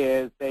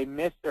is they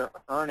missed their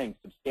earnings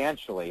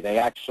substantially. They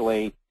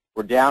actually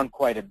were down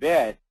quite a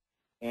bit.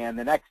 And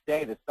the next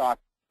day, the stock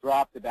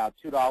dropped about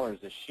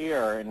 $2 a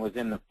share and was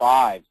in the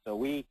 5s. So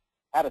we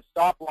had a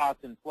stop loss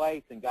in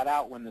place and got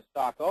out when the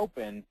stock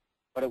opened,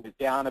 but it was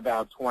down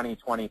about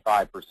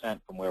 20-25%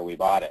 from where we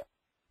bought it.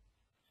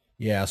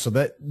 Yeah, so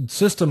that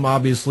system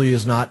obviously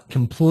is not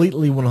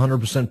completely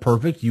 100%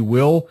 perfect. You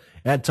will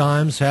at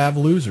times have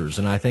losers,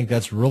 and I think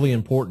that's really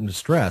important to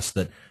stress,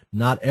 that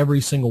not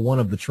every single one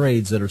of the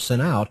trades that are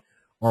sent out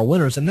are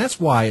winners, and that's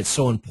why it's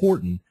so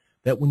important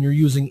that when you're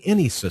using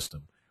any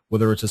system,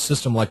 whether it's a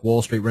system like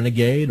Wall Street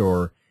Renegade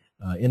or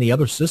any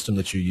other system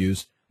that you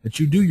use, that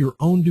you do your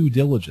own due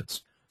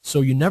diligence. So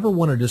you never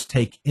want to just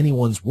take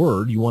anyone's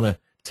word. You want to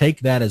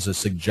take that as a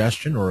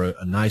suggestion or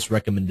a nice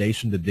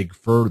recommendation to dig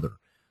further.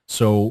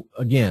 So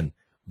again,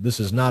 this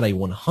is not a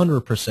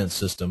 100%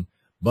 system,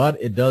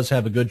 but it does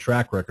have a good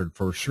track record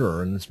for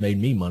sure, and it's made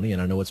me money,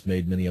 and I know it's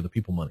made many other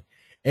people money.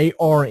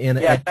 ARN.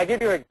 Yeah, can I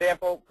give you an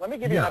example? Let me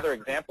give you another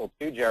example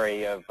too,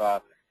 Jerry, of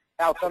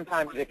how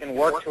sometimes it can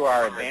work to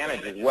our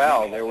advantage as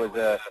well. There was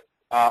a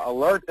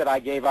alert that I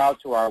gave out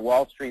to our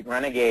Wall Street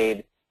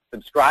Renegade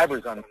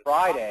subscribers on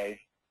Friday,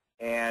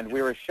 and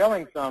we were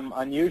showing some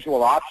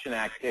unusual option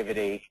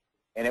activity,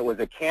 and it was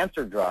a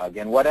cancer drug.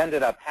 And what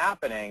ended up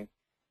happening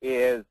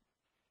is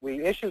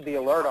we issued the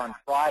alert on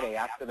Friday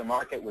after the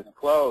market was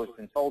closed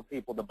and told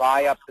people to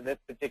buy up to this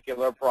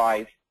particular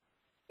price.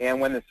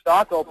 And when the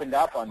stock opened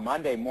up on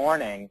Monday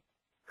morning,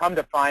 come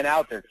to find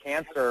out their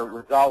cancer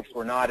results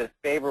were not as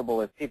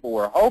favorable as people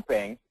were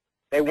hoping.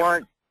 They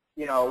weren't,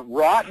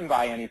 rotten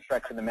by any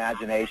stretch of the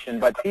imagination,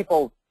 but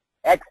people's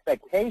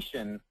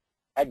expectations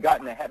had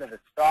gotten ahead of the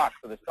stock.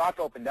 So the stock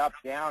opened up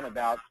down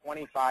about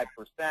 25%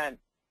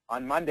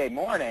 on Monday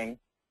morning.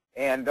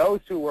 And those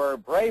who were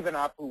brave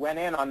enough, who went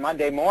in on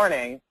Monday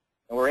morning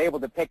and were able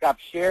to pick up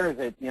shares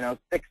at,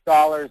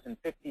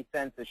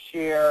 $6.50 a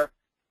share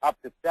up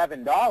to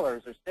 $7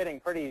 are sitting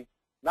pretty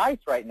nice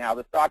right now.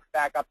 The stock's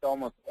back up to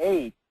almost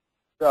 $8.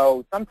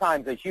 So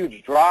sometimes a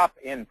huge drop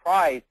in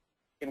price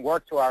can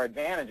work to our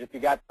advantage. If you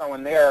got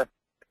someone there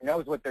who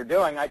knows what they're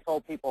doing, I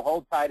told people,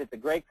 hold tight. It's a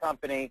great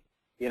company.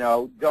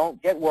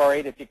 Don't get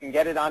worried. If you can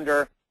get it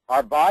under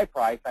our buy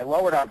price, I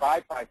lowered our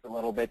buy price a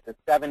little bit to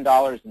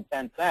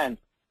 $7.10.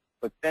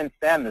 But since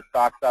then, the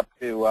stock's up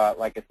to,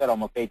 like I said,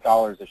 almost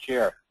 $8 a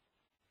share.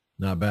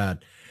 Not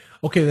bad.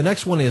 Okay, the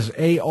next one is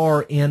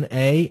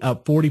ARNA,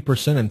 up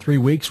 40% in 3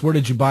 weeks. Where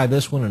did you buy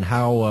this one, and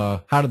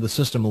how did the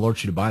system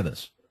alert you to buy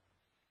this?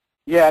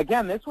 Yeah,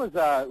 again, this was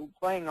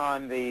playing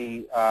on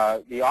the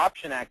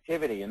option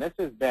activity, and this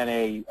has been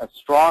a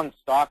strong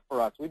stock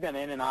for us. We've been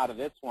in and out of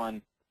this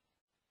one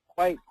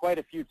quite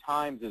a few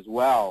times as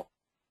well.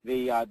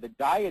 The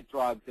diet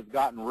drugs have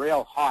gotten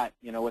real hot,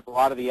 with a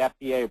lot of the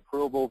FDA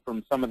approval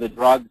from some of the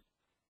drugs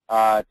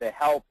to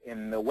help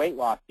in the weight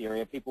loss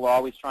area. People are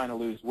always trying to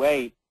lose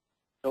weight.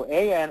 So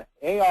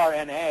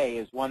ARNA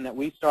is one that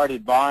we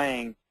started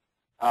buying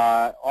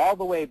all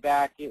the way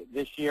back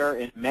this year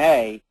in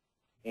May.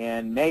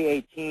 And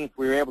May 18th,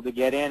 we were able to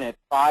get in at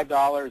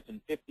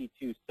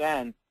 $5.52,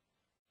 and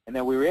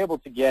then we were able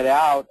to get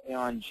out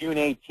on June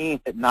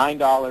 18th at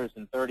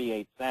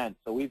 $9.38.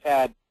 So we've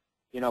had,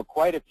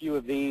 quite a few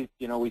of these.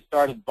 We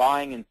started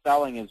buying and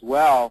selling as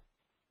well.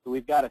 So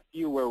we've got a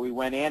few where we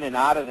went in and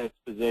out of this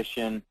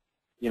position,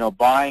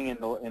 buying in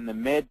the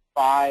mid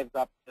fives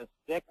up to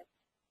 6,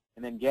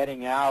 and then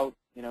getting out,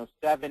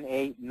 7,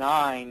 8,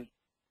 9,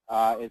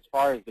 as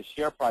far as the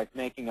share price,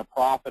 making a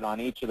profit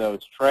on each of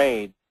those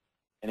trades.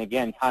 And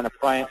again, kind of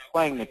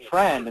playing the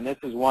trend, and this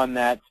is one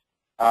that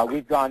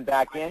we've gone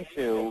back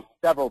into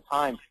several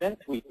times since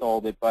we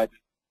sold it, but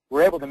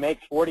we're able to make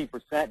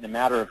 40% in a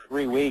matter of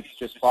 3 weeks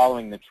just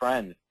following the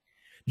trend.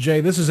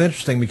 Jay, this is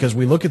interesting because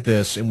we look at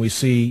this and we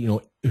see,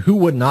 who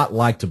would not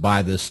like to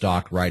buy this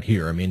stock right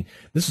here? I mean,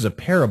 this is a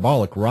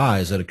parabolic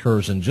rise that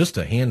occurs in just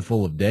a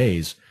handful of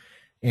days.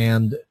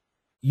 And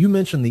you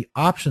mentioned the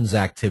options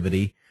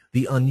activity,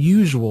 the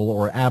unusual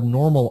or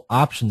abnormal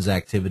options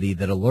activity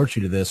that alerts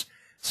you to this.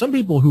 Some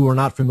people who are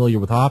not familiar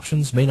with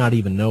options may not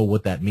even know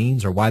what that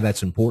means or why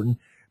that's important.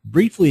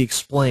 Briefly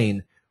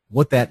explain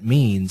what that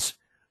means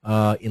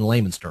in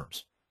layman's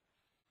terms.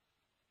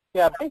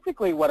 Yeah,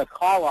 basically what a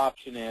call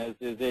option is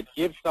it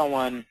gives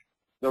someone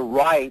the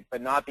right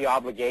but not the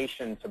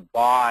obligation to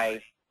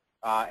buy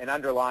an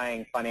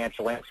underlying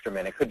financial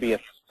instrument. It could be a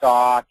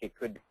stock, it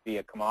could be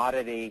a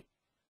commodity,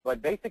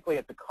 but basically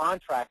it's a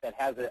contract that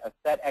has a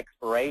set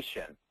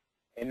expiration.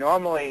 And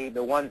normally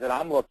the ones that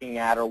I'm looking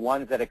at are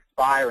ones that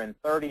expire in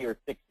 30 or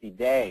 60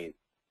 days.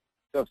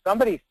 So if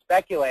somebody's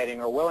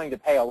speculating or willing to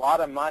pay a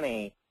lot of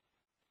money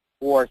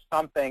for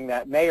something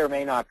that may or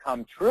may not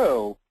come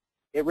true,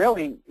 it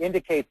really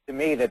indicates to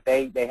me that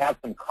they have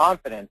some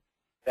confidence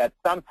that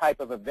some type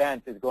of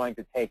event is going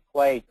to take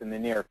place in the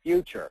near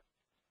future.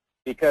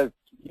 Because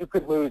you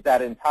could lose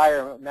that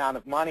entire amount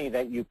of money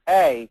that you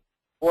pay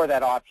for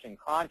that option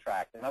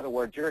contract. In other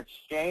words, you're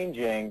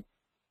exchanging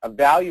a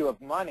value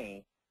of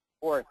money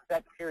for a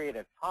set period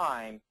of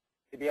time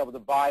to be able to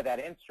buy that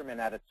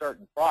instrument at a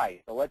certain price.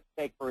 So let's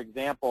take, for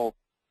example,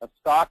 a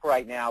stock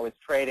right now is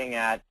trading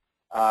at,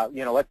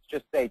 let's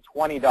just say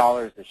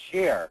 $20 a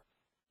share.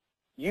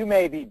 You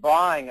may be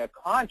buying a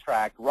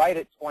contract right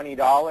at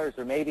 $20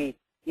 or maybe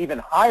even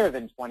higher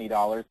than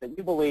 $20 that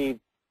you believe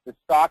the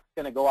stock's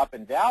going to go up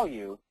in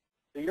value.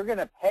 So you're going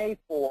to pay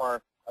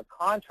for a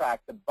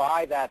contract to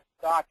buy that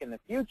stock in the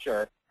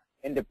future,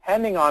 and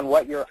depending on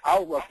what your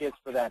outlook is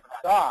for that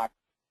stock,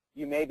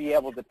 you may be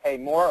able to pay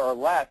more or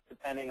less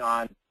depending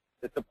on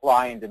the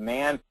supply and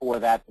demand for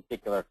that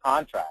particular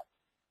contract.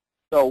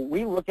 So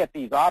we look at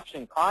these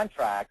option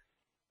contracts,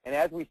 and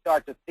as we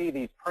start to see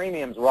these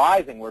premiums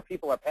rising where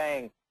people are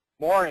paying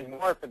more and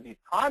more for these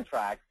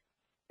contracts,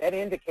 that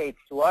indicates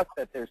to us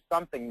that there's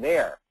something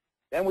there.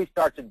 Then we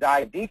start to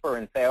dive deeper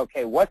and say,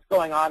 okay, what's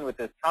going on with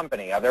this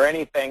company? Are there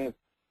any things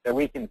that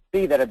we can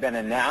see that have been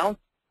announced?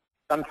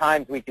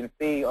 Sometimes we can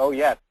see, oh,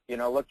 yes,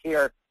 look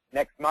here,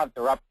 next month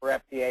they're up for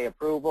FDA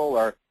approval,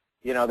 or,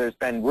 there's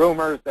been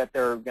rumors that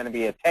they're going to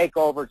be a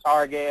takeover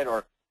target,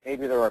 or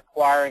maybe they're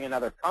acquiring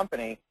another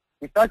company.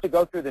 We start to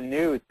go through the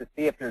news to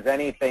see if there's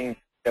anything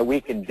that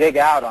we can dig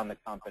out on the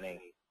company.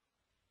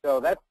 So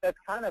that's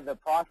kind of the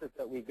process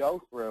that we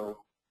go through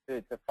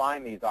to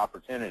find these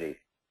opportunities.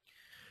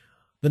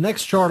 The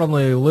next chart on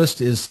the list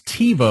is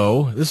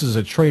TiVo. This is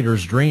a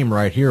trader's dream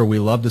right here. We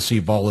love to see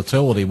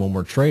volatility when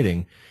we're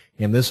trading,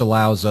 and this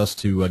allows us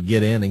to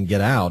get in and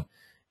get out.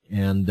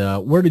 And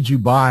where did you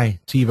buy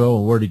TiVo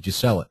and where did you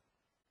sell it?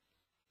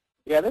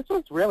 Yeah, this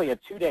was really a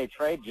 2-day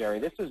trade, Jerry.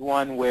 This is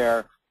one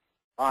where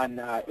on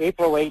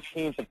April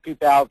 18th of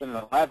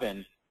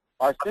 2011,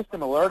 our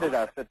system alerted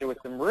us that there was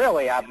some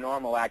really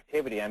abnormal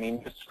activity. I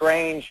mean,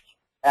 strange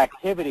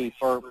activity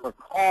for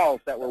calls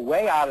that were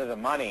way out of the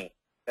money,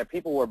 that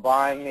people were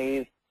buying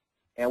these,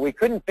 and we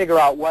couldn't figure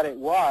out what it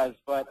was,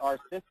 but our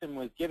system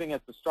was giving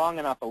us a strong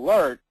enough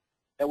alert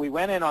that we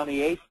went in on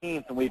the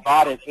 18th and we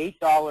bought it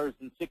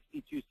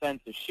 $8.62 a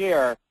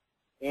share,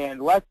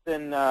 and less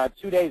than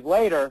 2 days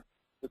later,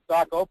 the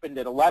stock opened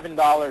at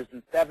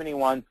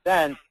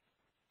 $11.71,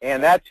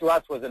 and that to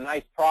us was a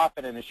nice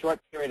profit in a short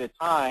period of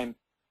time.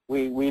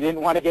 We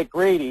didn't want to get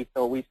greedy,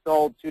 so we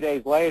sold 2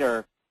 days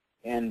later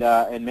and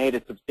made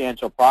a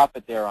substantial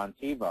profit there on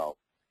TiVo.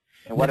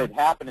 And what had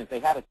happened is they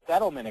had a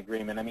settlement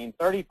agreement. I mean,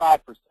 35%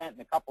 in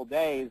a couple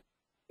days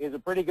is a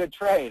pretty good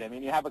trade. I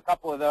mean, you have a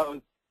couple of those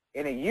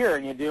in a year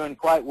and you're doing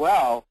quite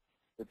well.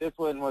 But this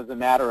one was a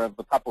matter of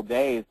a couple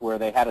days where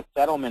they had a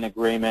settlement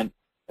agreement,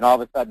 and all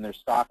of a sudden their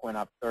stock went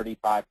up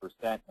 35%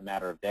 in a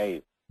matter of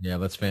days. Yeah,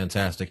 that's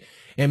fantastic.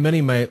 And many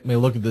may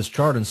look at this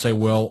chart and say,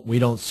 well, we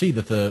don't see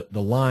that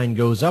the line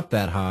goes up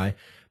that high,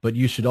 but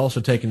you should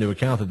also take into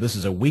account that this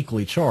is a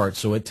weekly chart,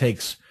 so it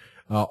takes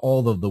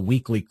all of the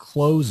weekly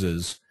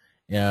closes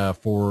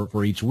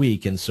for each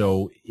week. And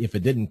so if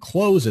it didn't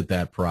close at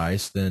that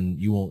price, then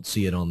you won't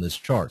see it on this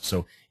chart.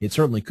 So it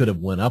certainly could have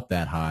went up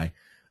that high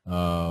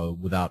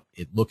without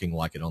it looking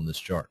like it on this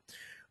chart.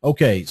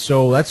 Okay,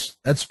 so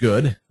that's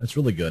good. That's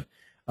really good.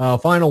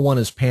 Final one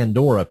is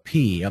Pandora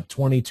P, up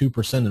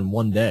 22% in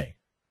one day.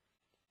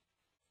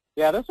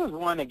 Yeah, this was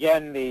one,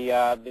 again,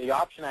 the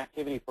option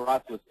activity for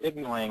us was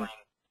signaling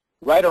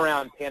right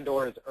around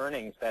Pandora's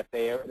earnings that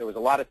there was a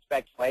lot of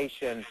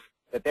speculation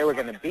that they were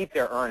going to beat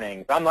their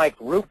earnings. Unlike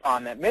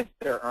Groupon that missed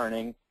their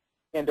earnings,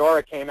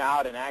 Pandora came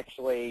out and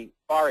actually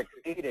far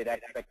exceeded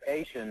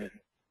expectations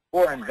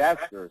for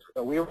investors.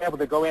 So we were able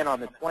to go in on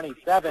the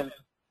 27th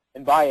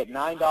and buy at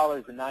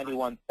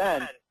 $9.91.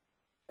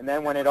 And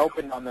then when it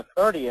opened on the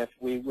 30th,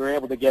 we were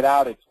able to get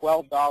out at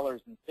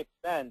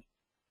 $12.06.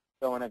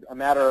 So in a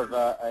matter of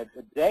a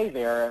day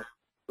there,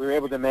 we were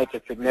able to make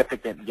a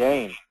significant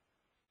gain.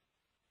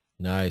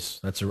 Nice.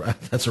 That's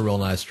a real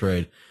nice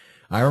trade.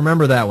 I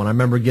remember that one. I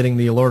remember getting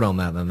the alert on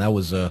that. And that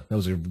was a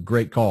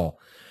great call.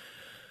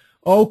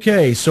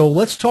 Okay, so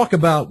let's talk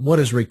about what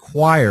is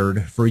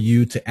required for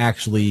you to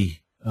actually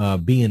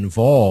be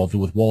involved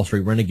with Wall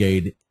Street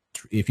Renegade.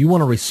 If you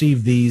want to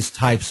receive these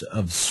types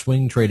of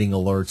swing trading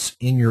alerts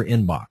in your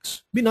inbox,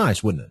 it'd be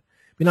nice, wouldn't it?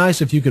 It'd be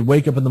nice if you could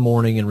wake up in the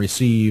morning and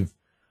receive,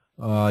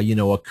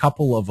 a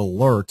couple of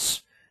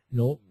alerts,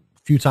 a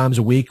few times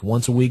a week,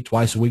 once a week,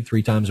 twice a week,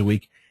 3 times a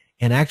week,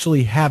 and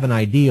actually have an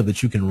idea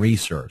that you can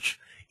research.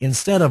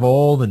 Instead of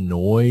all the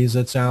noise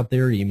that's out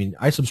there,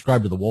 I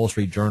subscribe to the Wall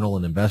Street Journal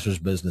and Investors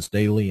Business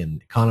Daily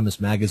and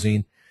Economist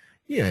Magazine.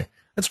 Yeah,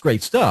 that's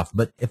great stuff.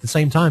 But at the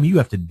same time, you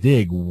have to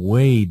dig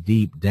way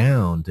deep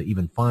down to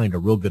even find a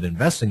real good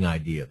investing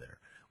idea there.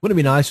 Wouldn't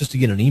it be nice just to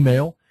get an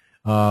email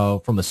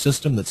from a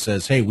system that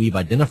says, hey, we've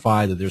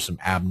identified that there's some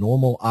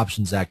abnormal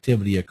options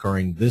activity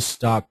occurring. This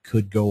stock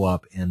could go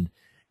up, and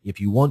if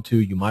you want to,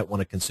 you might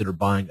want to consider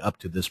buying up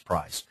to this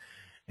price.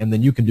 And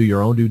then you can do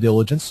your own due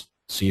diligence,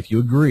 see if you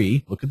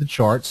agree, look at the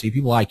chart, see if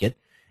you like it,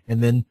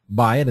 and then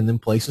buy it and then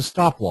place a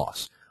stop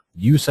loss.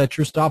 You set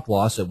your stop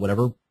loss at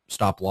whatever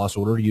stop loss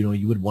order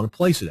you would want to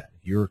place it at.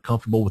 If you're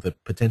comfortable with a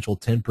potential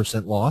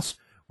 10% loss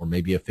or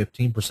maybe a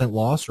 15%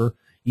 loss or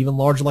even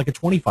larger like a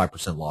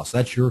 25% loss,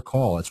 that's your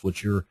call. It's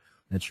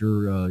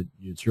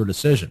your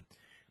decision.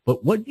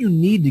 But what you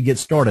need to get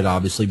started,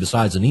 obviously,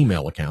 besides an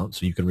email account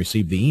so you can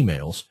receive the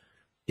emails,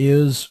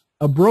 is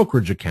a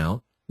brokerage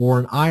account or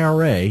an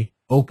IRA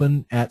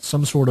open at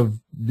some sort of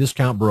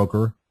discount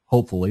broker,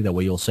 hopefully. That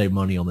way you'll save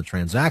money on the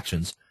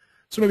transactions.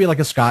 So maybe like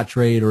a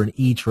Scottrade or an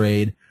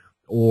E-Trade,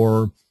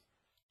 or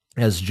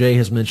as Jay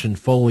has mentioned,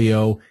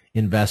 folio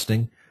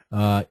investing,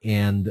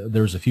 and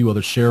there's a few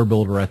other. Share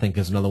Builder, I think,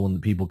 is another one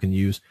that people can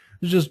use.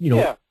 There's just,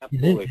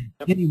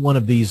 any one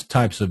of these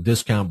types of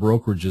discount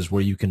brokerages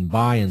where you can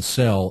buy and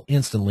sell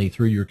instantly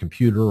through your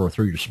computer or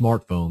through your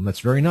smartphone. That's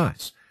very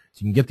nice.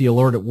 So you can get the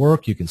alert at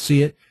work. You can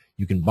see it.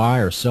 You can buy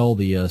or sell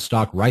the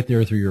stock right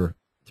there through your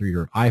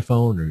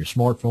iPhone or your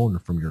smartphone or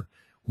from your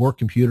work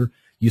computer.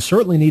 You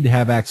certainly need to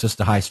have access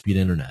to high-speed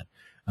internet.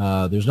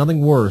 There's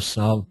nothing worse,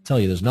 I'll tell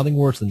you, there's nothing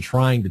worse than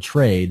trying to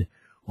trade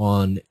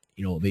on,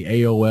 the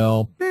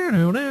AOL,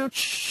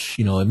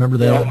 remember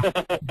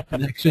that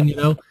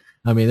connection,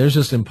 there's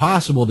just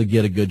impossible to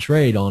get a good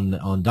trade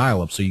on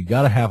dial-up. So you've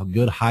got to have a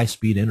good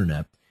high-speed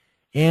internet.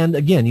 And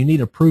again, you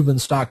need a proven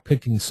stock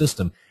picking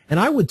system. And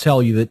I would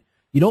tell you that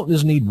you don't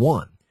just need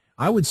one.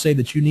 I would say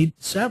that you need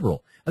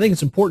several. I think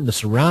it's important to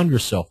surround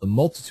yourself. The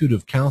multitude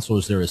of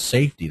counselors there is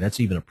safety. That's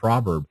even a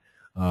proverb,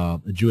 a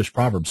Jewish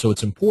proverb. So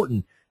it's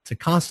important to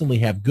constantly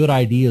have good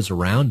ideas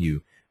around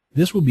you.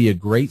 This would be a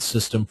great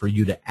system for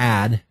you to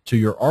add to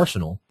your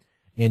arsenal.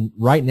 And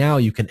right now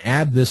you can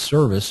add this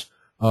service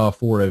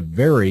for a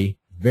very,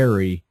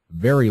 very,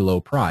 very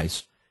low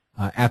price.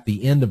 At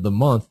the end of the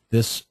month,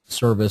 this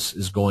service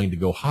is going to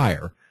go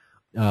higher.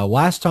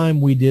 Last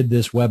time we did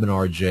this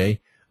webinar,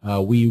 Jay,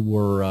 we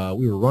were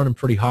running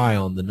pretty high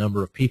on the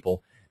number of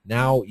people.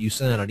 Now you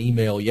sent out an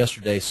email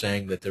yesterday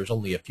saying that there's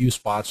only a few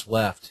spots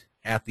left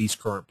at these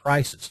current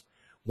prices.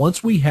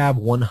 Once we have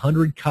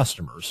 100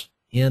 customers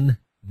in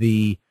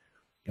the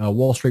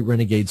Wall Street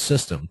Renegade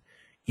system,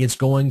 it's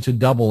going to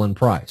double in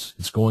price.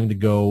 It's going to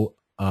go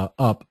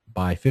up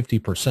by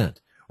 50%,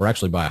 or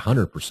actually by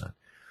 100%.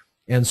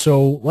 And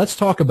so let's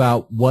talk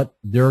about what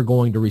they're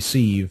going to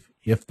receive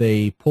if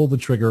they pull the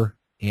trigger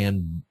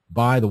and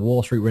buy the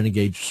Wall Street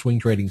Renegade swing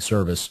trading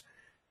service.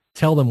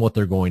 Tell them what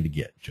they're going to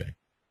get, Jay.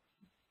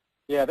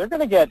 Yeah, they're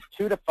going to get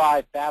 2 to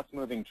 5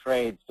 fast-moving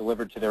trades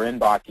delivered to their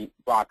inbox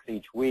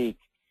each week.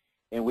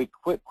 And we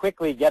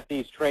quickly get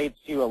these trades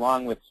to you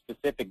along with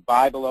specific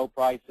buy below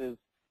prices,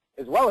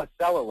 as well as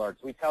sell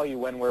alerts. We tell you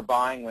when we're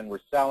buying, when we're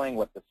selling,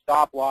 what the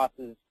stop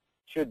losses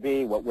should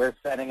be, what we're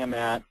setting them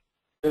at.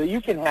 so that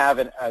you can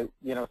have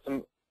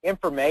some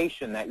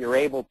information that you're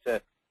able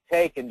to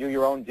take and do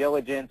your own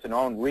diligence and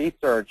own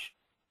research,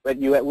 but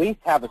you at least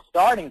have a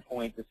starting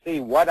point to see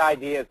what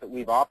ideas that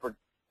we've offered,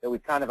 that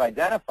we've kind of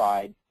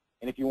identified,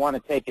 and if you want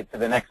to take it to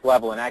the next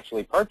level and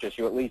actually purchase,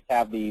 you at least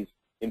have these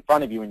in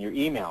front of you in your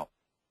email.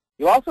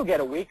 You'll also get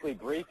a weekly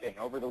briefing.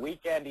 Over the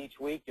weekend each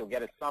week, you'll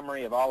get a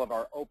summary of all of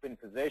our open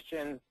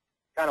positions,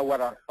 kind of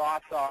what our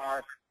thoughts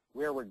are,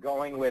 where we're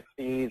going with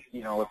these.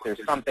 You know, if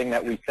there's something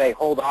that we say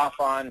hold off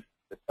on,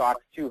 the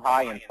stock's too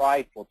high in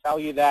price, we'll tell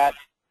you that.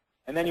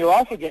 And then you'll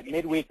also get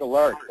midweek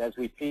alerts as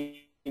we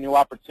see new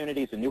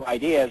opportunities and new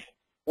ideas,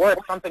 or if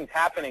something's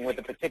happening with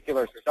a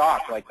particular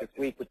stock, like this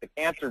week with the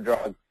cancer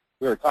drug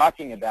we were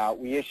talking about,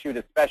 we issued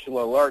a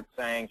special alert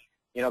saying,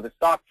 you know, the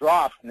stock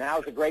dropped,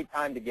 now's a great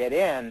time to get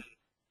in,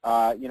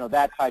 you know,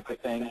 that type of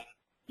thing.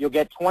 You'll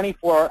get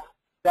 24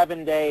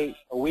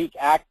 7-day-a-week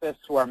access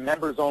to our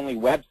members-only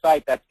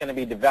website that's going to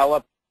be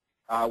developed.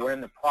 We're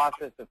in the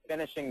process of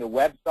finishing the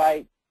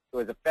website. So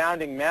as a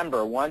founding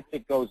member, once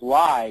it goes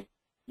live,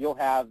 you'll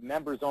have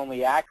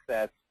members-only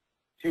access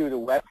to the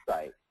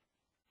website.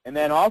 And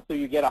then also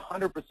you get a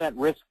 100%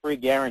 risk-free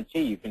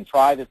guarantee. You can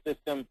try the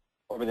system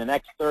over the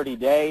next 30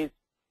 days.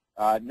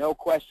 No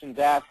questions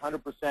asked,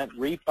 100%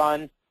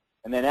 refund.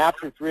 And then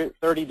after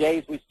 30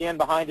 days, we stand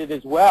behind it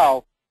as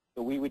well.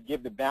 So we would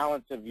give the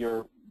balance of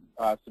your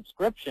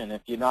subscription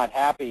if you're not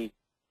happy,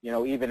 you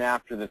know, even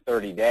after the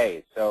 30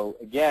 days. So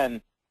again,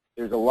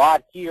 there's a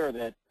lot here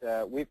that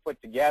we've put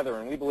together,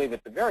 and we believe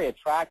it's a very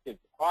attractive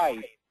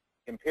price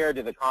compared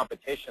to the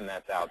competition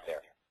that's out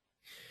there.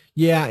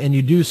 Yeah, and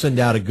you do send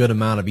out a good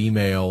amount of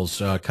emails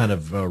kind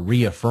of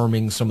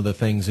reaffirming some of the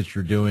things that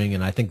you're doing,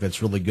 and I think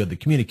that's really good. The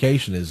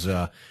communication is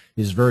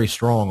very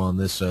strong on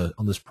this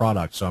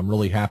product, so I'm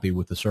really happy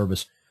with the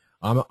service.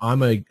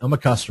 I'm a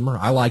customer.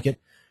 I like it.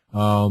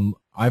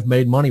 I've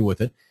made money with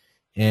it,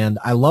 and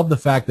I love the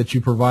fact that you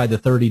provide the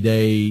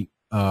 30-day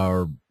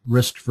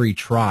risk-free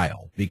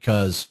trial,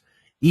 because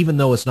even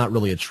though it's not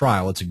really a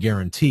trial, it's a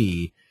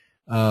guarantee.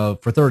 For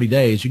 30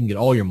 days, you can get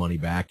all your money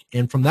back,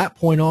 and from that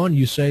point on,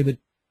 you say that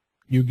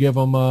you give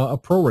them a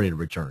prorated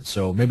return.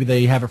 So maybe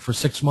they have it for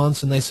 6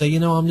 months, and they say, you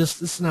know,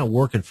 this is not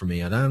working for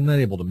me, and I'm not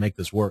able to make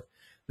this work.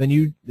 Then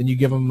you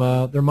give them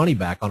their money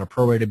back on a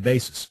prorated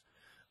basis,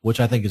 which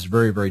I think is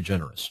very, very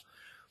generous.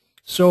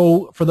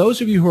 So for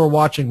those of you who are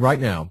watching right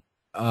now,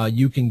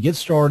 you can get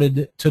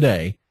started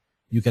today.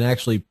 You can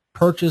actually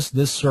purchase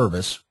this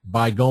service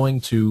by going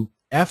to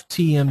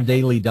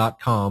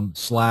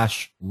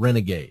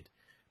ftmdaily.com/renegade.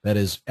 That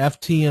is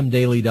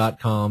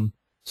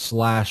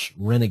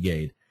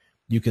ftmdaily.com/renegade.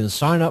 You can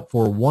sign up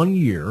for 1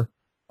 year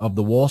of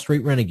the Wall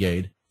Street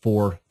Renegade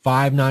for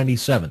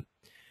 $5.97.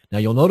 Now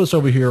you'll notice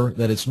over here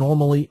that it's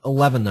normally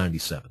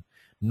 $11.97.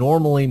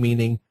 Normally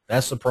meaning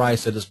that's the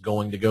price that it's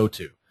going to go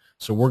to.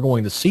 So we're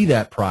going to see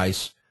that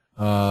price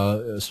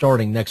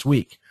starting next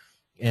week.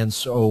 And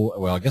so,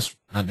 well, I guess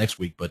not next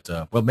week, but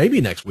well, maybe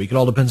next week. It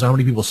all depends on how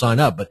many people sign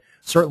up, but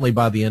certainly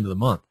by the end of the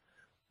month.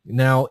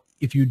 Now,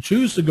 if you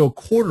choose to go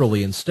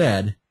quarterly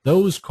instead,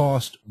 those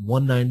cost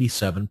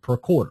 $197 per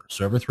quarter.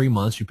 So every 3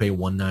 months you pay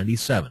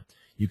 $197.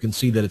 You can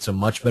see that it's a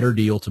much better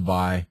deal to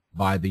buy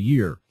by the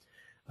year.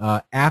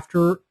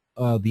 After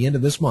the end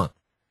of this month,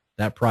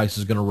 that price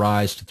is going to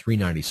rise to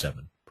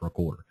 $397 per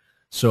quarter.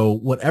 So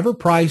whatever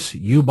price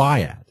you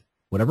buy at,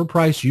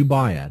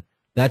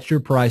 that's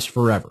your price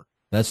forever.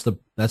 That's the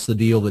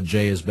deal that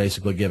Jay is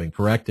basically giving,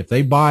 correct? If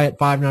they buy at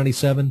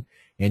 $597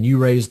 and you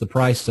raise the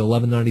price to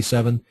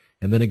 $11.97,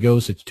 and then it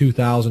goes to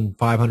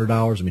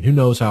 $2,500. I mean, who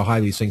knows how high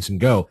these things can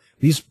go?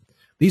 These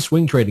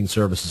swing trading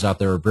services out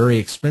there are very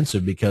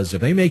expensive, because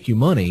if they make you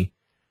money,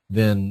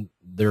 then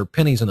they're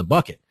pennies in the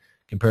bucket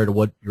compared to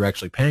what you're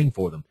actually paying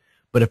for them.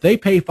 But if they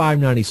pay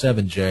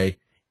 $597, Jay,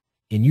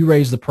 and you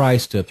raise the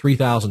price to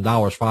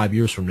 $3,000 5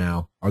 years from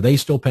now, are they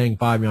still paying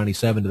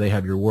 $597? Do they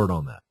have your word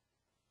on that?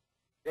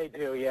 They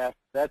do, yes.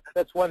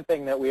 That's one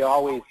thing that we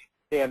always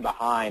stand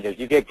behind, is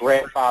you get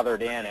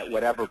grandfathered in at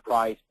whatever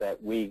price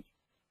that we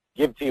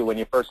give to you when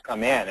you first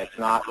come in. It's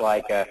not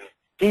like a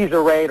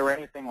teaser rate or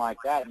anything like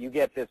that. You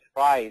get this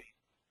price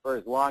for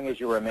as long as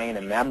you remain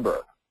a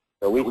member.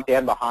 So we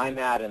stand behind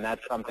that, and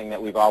that's something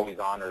that we've always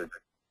honored.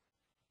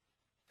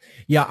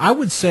 Yeah, I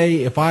would say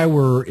if I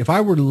were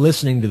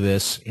listening to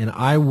this and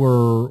I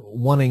were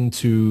wanting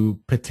to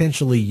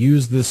potentially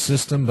use this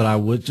system, but I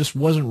just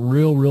wasn't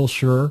real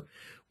sure,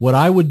 what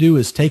I would do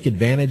is take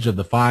advantage of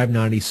the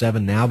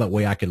 $597 now. That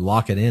way I could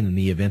lock it in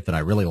the event that I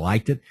really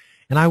liked it,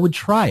 and I would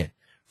try it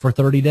for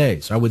 30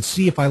 days. I would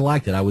see if I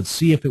liked it. I would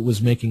see if it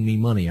was making me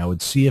money. I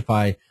would see if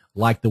I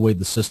liked the way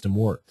the system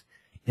worked.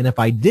 And if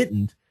I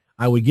didn't,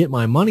 I would get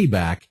my money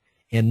back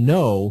and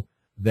know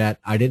that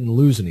I didn't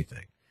lose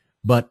anything.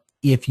 But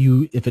if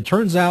it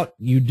turns out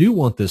you do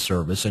want this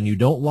service and you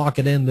don't lock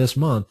it in this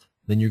month,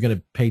 then you're going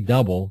to pay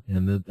double,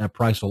 and that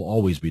price will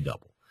always be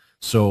double.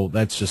 So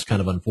that's just kind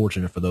of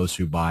unfortunate for those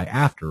who buy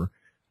after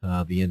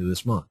the end of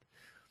this month.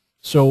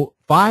 So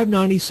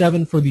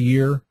 $597 for the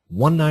year,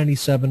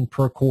 $197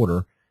 per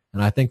quarter.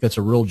 And I think that's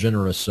a real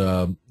generous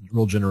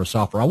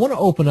offer. I want to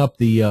open up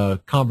the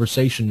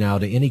conversation now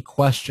to any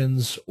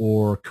questions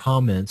or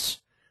comments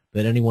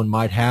that anyone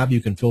might have.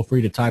 You can feel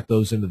free to type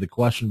those into the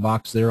question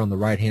box there on the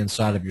right-hand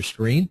side of your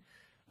screen.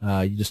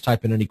 You just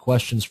type in any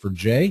questions for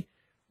Jay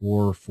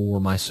or for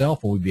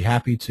myself, and we'd be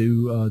happy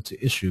to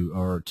issue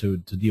or to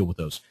deal with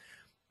those.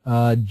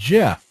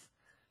 Jeff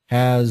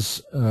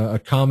has a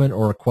comment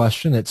or a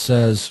question that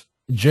says,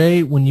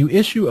 Jay, when you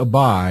issue a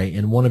buy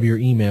in one of your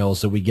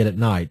emails that we get at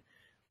night,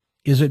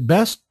 is it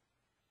best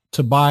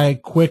to buy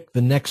quick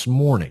the next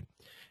morning?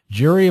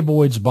 Jerry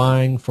avoids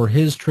buying for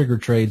his trigger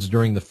trades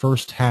during the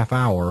first half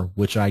hour,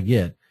 which I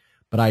get,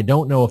 but I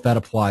don't know if that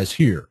applies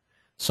here.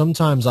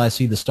 Sometimes I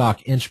see the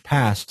stock inch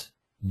past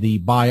the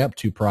buy up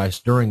to price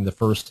during the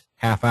first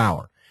half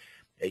hour.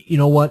 You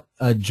know what,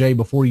 Jay,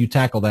 before you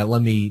tackle that,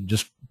 let me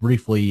just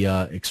briefly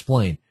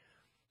explain.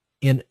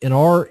 In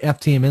our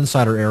FTM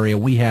Insider area,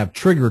 we have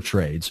trigger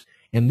trades,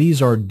 and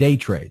these are day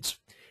trades.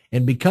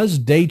 And because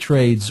day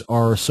trades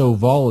are so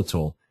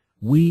volatile,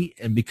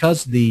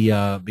 because of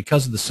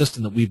the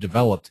system that we've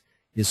developed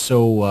is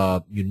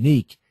so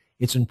unique,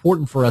 it's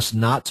important for us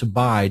not to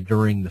buy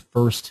during the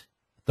first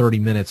 30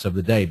 minutes of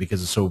the day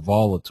because it's so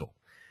volatile.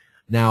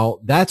 Now,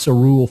 that's a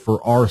rule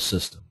for our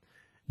system.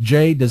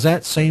 Jay, does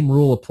that same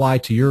rule apply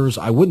to yours?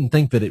 I wouldn't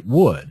think that it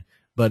would,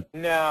 but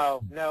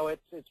no,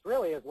 it's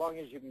really as long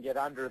as you can get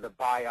under the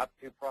buy up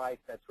to price.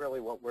 That's really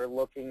what we're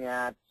looking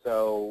at.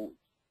 So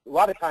a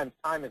lot of times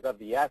time is of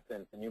the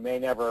essence, and you may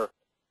never,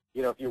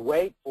 if you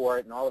wait for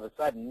it and all of a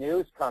sudden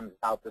news comes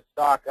out, the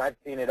stock, I've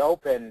seen it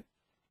open,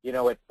 at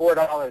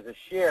 $4 a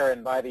share,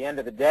 and by the end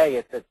of the day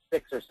it's at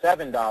 $6 or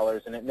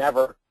 $7, and it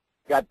never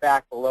got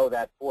back below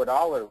that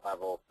 $4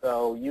 level.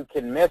 So you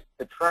can miss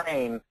the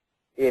train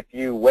if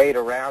you wait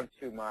around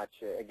too much.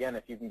 Again,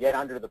 if you can get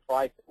under the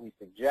price that we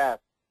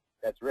suggest,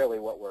 that's really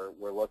what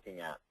we're looking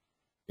at.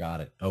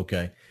 Got it.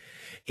 Okay.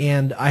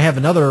 And I have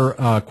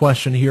another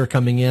question here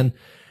coming in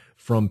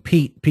from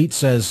Pete. Pete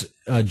says,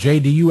 Jay,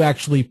 do you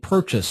actually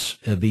purchase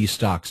these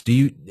stocks? Do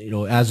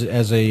you,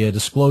 as a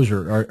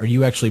disclosure, are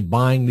you actually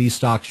buying these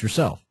stocks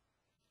yourself?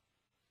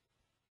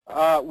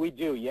 We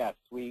do, yes.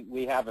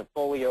 We have a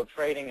Folio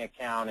trading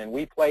account, and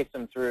we place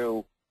them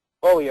through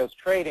Folio's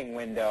trading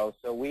window,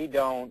 so we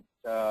don't,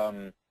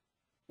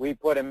 we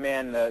put them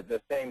in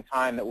the same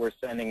time that we're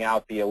sending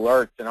out the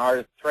alerts, and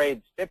our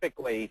trades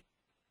typically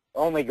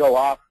only go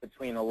off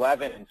between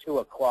 11 and 2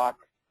 o'clock.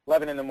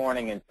 11 in the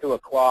morning and 2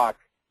 o'clock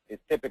is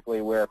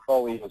typically where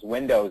Folio's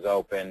windows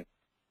open.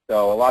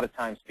 So a lot of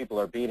times people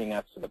are beating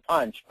us to the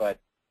punch, but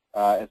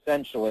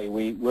essentially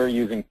we're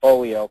using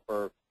Folio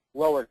for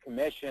lower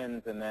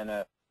commissions and then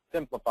a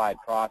simplified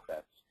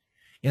process.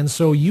 And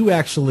so you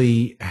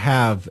actually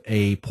have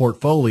a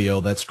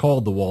portfolio that's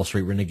called the Wall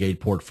Street Renegade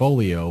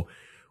Portfolio,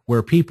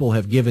 where people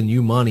have given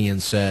you money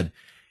and said,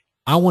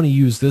 I want to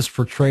use this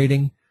for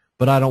trading,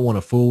 but I don't want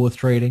to fool with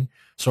trading,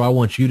 so I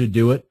want you to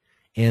do it.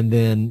 And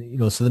then,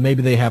 so then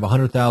maybe they have a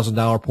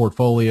 $100,000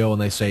 portfolio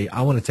and they say,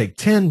 I want to take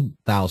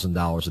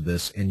 $10,000 of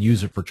this and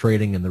use it for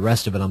trading, and the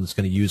rest of it I'm just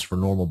going to use for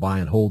normal buy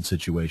and hold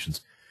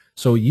situations.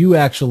 So you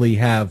actually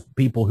have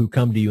people who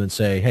come to you and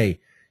say,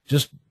 hey,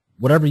 just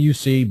whatever you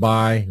see,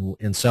 buy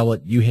and sell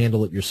it. You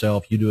handle it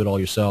yourself. You do it all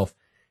yourself.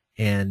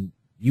 And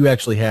you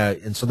actually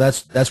have, and so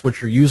that's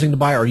what you're using to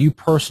buy. Are you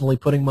personally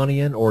putting money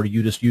in, or are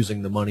you just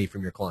using the money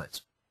from your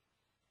clients?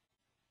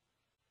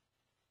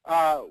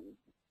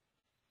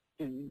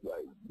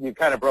 You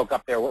kind of broke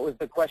up there. What was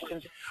the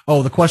question?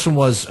 Oh, the question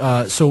was,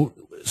 so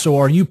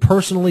are you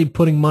personally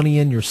putting money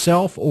in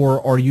yourself,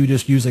 or are you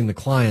just using the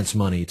client's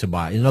money to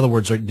buy? In other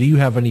words, do you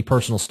have any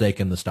personal stake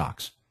in the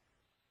stocks?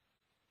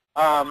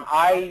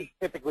 I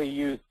typically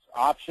use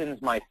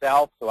options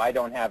myself, so I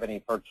don't have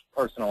any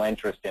personal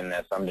interest in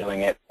this. I'm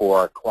doing it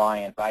for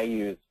clients. I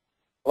use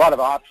a lot of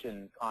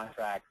option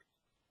contracts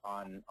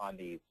on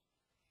these.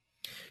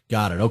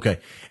 Got it. Okay.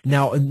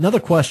 Now, another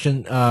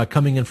question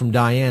coming in from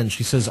Diane.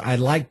 She says, I'd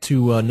like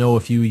to know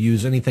if you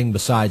use anything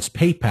besides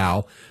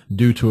PayPal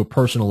due to a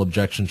personal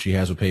objection she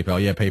has with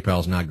PayPal. Yeah,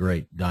 PayPal's not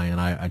great, Diane.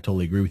 I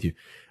totally agree with you.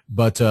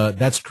 But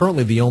that's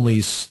currently the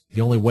only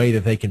way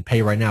that they can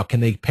pay right now. Can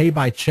they pay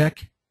by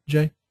check,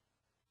 Jay?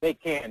 They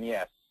can,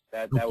 yes.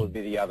 That would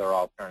be the other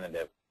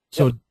alternative.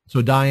 So,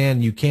 so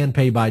Diane, you can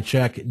pay by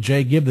check.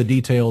 Jay, give the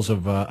details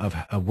of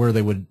where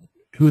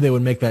who they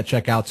would make that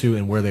check out to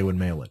and where they would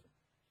mail it.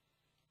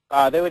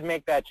 They would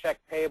make that check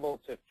payable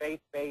to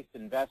Faith-Based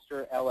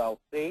Investor,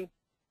 LLC,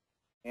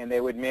 and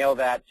they would mail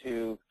that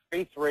to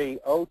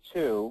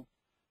 3302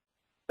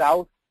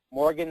 South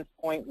Morgan's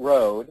Point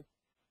Road,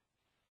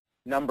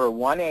 number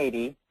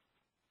 180,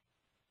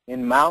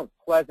 in Mount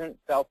Pleasant,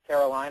 South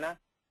Carolina,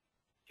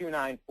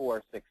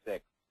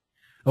 29466.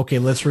 Okay,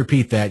 let's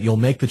repeat that. You'll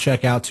make the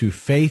check out to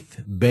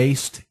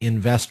Faith-Based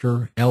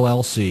Investor,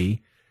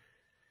 LLC,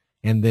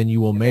 and then you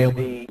will mail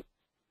it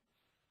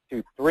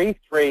to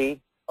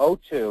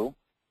 3302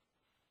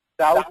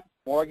 South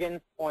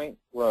Morgan's Point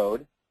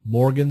Road,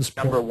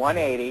 number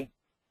 180,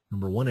 –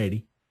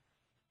 180.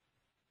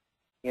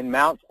 in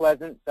Mount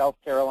Pleasant, South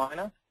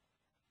Carolina,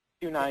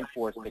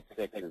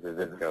 29466 is the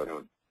zip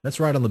code. That's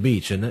right on the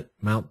beach, isn't it?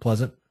 Mount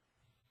Pleasant?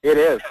 It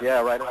is,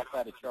 yeah, right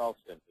outside of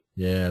Charleston.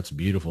 Yeah, it's a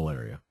beautiful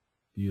area.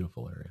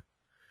 Beautiful area.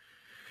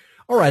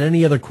 All right,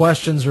 any other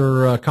questions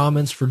or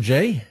comments for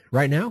Jay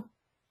right now?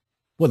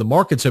 Well, the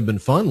markets have been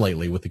fun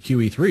lately with the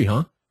QE3,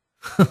 huh?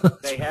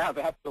 They have,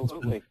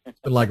 absolutely. It's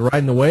been like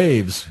riding the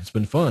waves. It's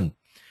been fun.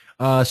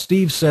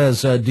 Steve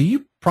says, do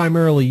you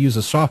primarily use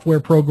a software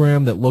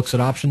program that looks at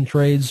option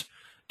trades?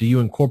 Do you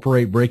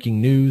incorporate breaking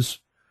news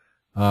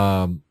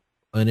in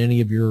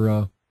any of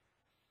your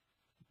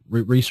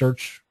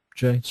research,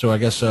 Jay? So I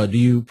guess, do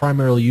you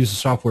primarily use a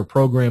software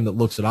program that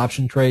looks at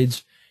option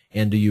trades,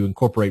 and do you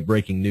incorporate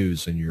breaking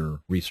news in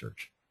your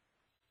research?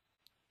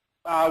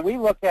 We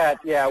look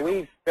at,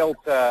 we've built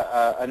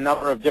a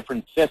number of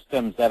different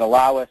systems that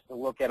allow us to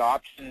look at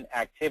option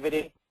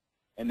activity,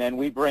 and then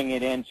we bring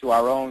it into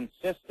our own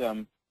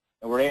system,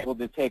 and we're able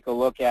to take a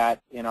look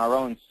at, in our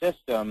own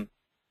system,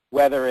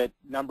 whether it,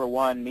 number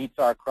one, meets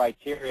our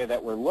criteria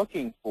that we're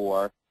looking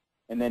for,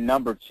 and then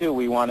number two,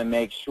 we want to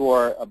make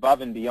sure,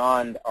 above and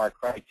beyond our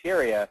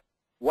criteria,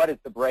 what is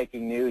the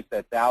breaking news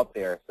that's out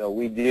there. So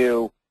we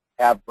do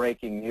have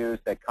breaking news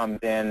that comes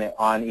in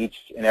on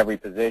each and every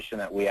position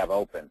that we have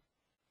open.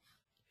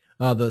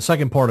 The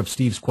second part of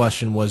Steve's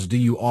question was, do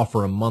you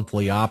offer a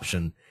monthly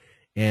option?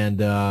 And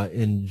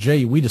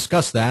Jay, we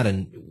discussed that,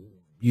 and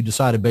you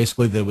decided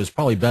basically that it was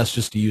probably best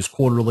just to use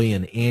quarterly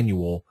and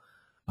annual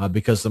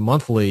because the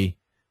monthly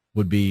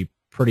would be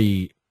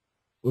pretty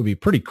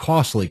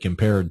costly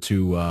compared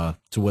to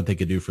what they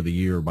could do for the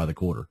year by the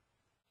quarter.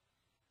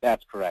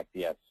 That's correct,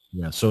 yes.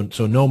 Yeah, so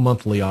no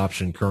monthly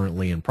option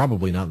currently, and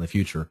probably not in the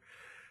future.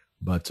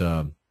 But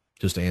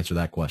just to answer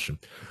that question.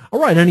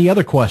 All right, any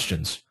other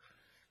questions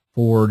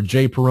for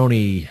Jay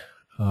Peroni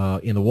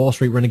in the Wall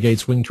Street Renegade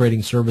Swing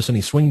Trading Service? Any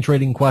swing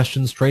trading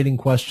questions,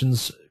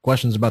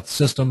 questions about the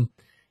system,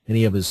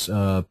 any of his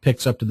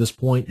picks up to this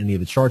point, any of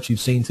the charts you've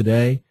seen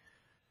today,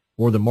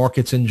 or the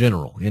markets in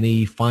general?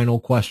 Any final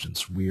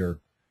questions? We are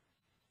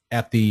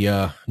at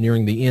the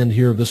nearing the end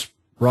here of this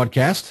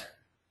broadcast.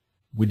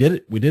 We did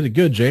it. We did it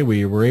good, Jay.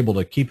 We were able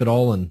to keep it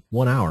all in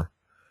 1 hour.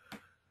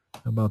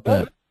 How about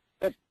that?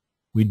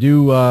 We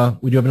do have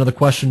another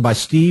question by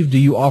Steve. Do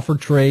you offer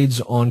trades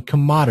on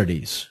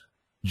commodities,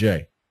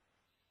 Jay?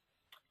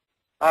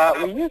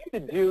 We used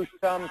to do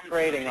some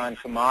trading on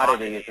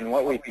commodities, and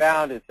what we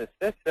found is the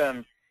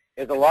system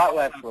is a lot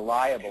less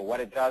reliable.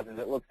 What it does is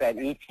it looks at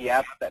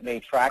ETFs that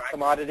may track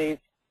commodities,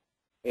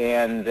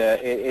 and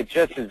it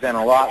just has been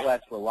a lot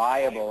less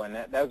reliable, and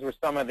those were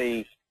some of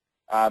the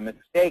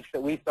mistakes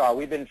that we saw.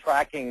 We've been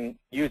tracking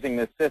using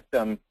this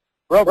system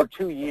for over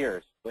 2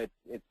 years.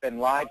 It's been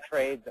live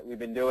trades that we've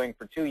been doing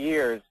for 2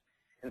 years,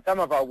 and some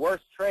of our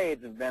worst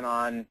trades have been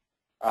on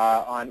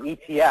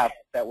ETFs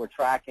that were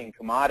tracking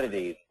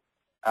commodidies,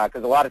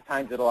 because a lot of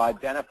times it'll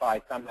identify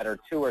some that are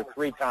 2 or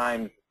 3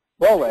 times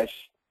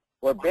bullish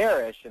or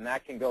bearish, and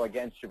that can go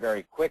against you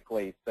very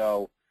quickly.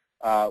 So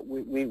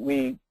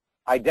we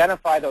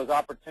identify those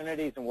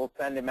opportunities, and we'll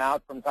send them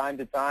out from time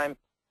to time,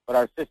 but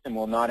our system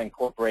will not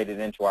incorporate it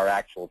into our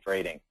actual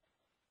trading.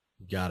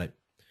 Got it.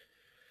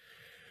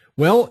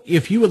 Well,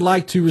 if you would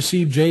like to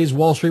receive Jay's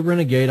Wall Street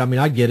Renegade, I mean,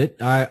 I get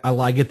it.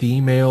 I get the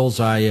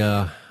emails.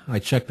 I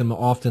check them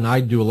often.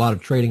 I do a lot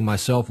of trading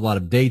myself, a lot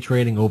of day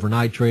trading,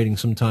 overnight trading,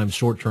 sometimes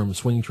short-term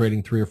swing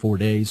trading, 3 or 4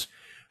 days.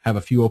 Have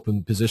a few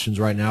open positions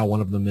right now. One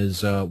of them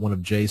is one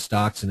of Jay's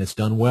stocks, and it's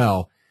done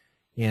well.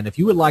 And if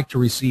you would like to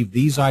receive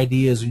these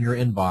ideas in your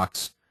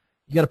inbox,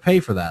 you got to pay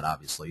for that,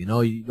 obviously. You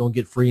know, you don't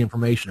get free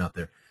information out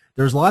there.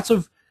 There's lots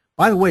of,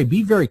 by the way,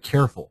 be very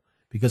careful,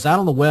 because out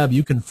on the web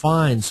you can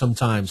find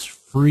sometimes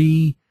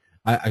free,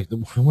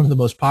 one of the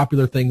most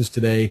popular things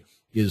today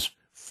is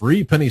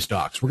free penny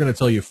stocks. We're going to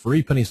tell you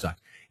free penny stock.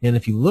 And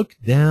if you look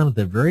down at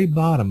the very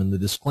bottom in the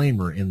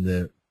disclaimer in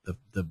the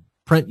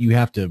print you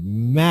have to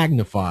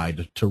magnify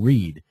to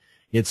read,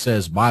 it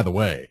says, by the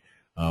way,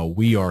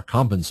 we are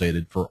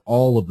compensated for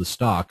all of the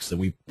stocks that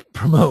we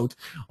promote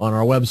on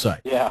our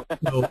website. Yeah.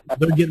 So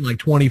they're getting like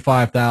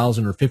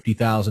 $25,000 or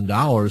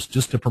 $50,000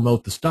 just to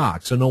promote the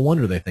stock. So no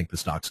wonder they think the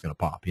stock's going to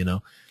pop, you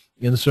know.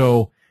 And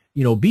so,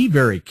 you know, be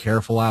very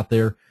careful out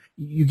there.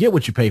 You get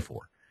what you pay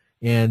for.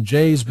 And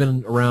Jay's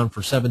been around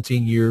for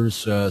 17 years,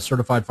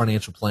 certified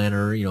financial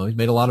planner. You know, he's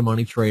made a lot of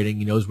money trading.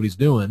 He knows what he's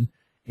doing.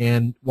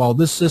 And while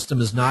this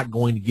system is not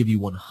going to give you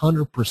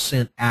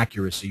 100%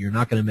 accuracy, you're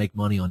not going to make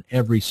money on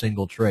every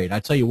single trade. I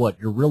tell you what,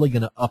 you're really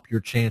going to up your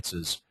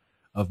chances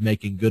of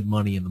making good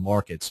money in the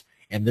markets.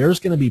 And there's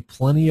going to be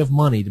plenty of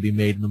money to be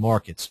made in the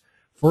markets.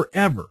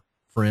 Forever,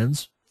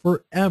 friends,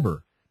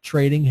 forever.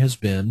 Trading has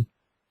been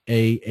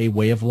a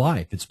way of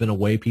life. It's been a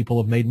way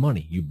people have made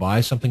money. You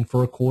buy something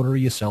for a quarter,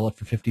 you sell it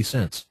for 50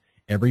 cents.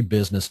 Every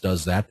business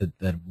does that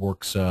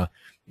works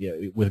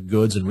with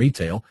goods and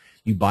retail.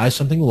 You buy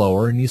something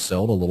lower and you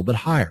sell it a little bit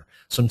higher.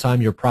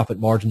 Sometimes your profit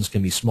margins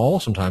can be small,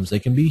 sometimes they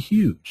can be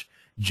huge.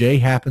 Jay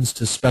happens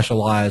to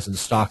specialize in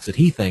stocks that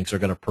he thinks are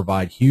going to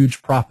provide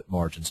huge profit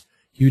margins,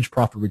 huge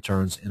profit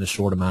returns in a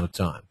short amount of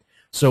time.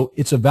 So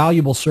it's a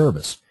valuable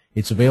service.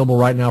 It's available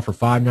right now for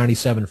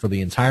 $5.97 for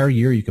the entire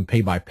year. You can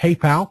pay by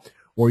PayPal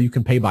or you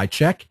can pay by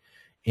check.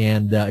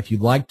 And if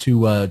you'd like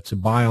to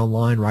buy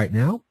online right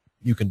now,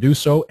 you can do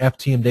so.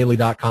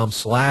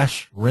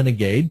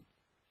 ftmdaily.com/renegade.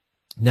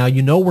 Now,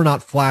 you know we're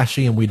not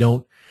flashy and we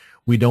don't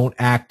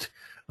act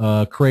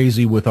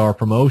crazy with our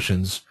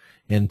promotions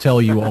and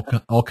tell you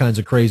all kinds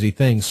of crazy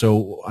things.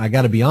 So I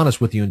got to be honest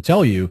with you and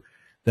tell you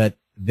that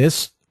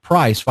this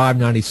price,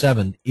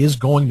 $5.97, is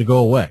going to go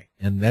away.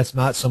 And that's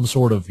not some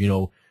sort of,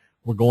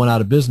 we're going out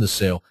of business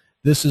sale.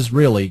 This is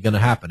really going to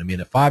happen. I mean,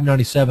 at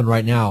 $5.97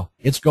 right now,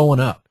 it's going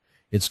up.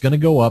 It's going to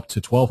go up to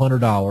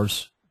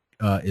 $1,200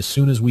 as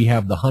soon as we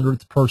have the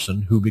 100th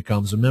person who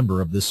becomes a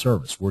member of this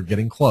service. We're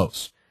getting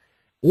close.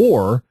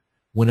 Or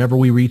whenever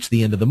we reach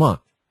the end of the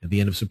month, at the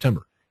end of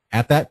September.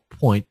 At that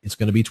point, it's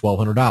going to be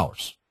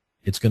 $1,200.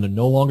 It's going to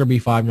no longer be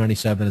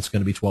 $5.97. It's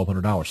going to be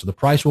 $1,200. So the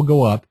price will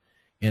go up,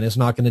 and it's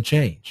not going to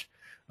change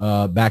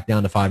back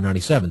down to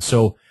 $5.97.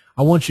 So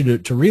I want you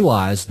to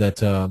realize that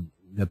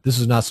that this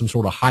is not some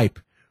sort of hype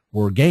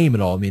or game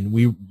at all. I mean,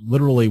 we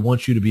literally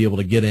want you to be able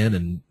to get in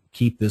and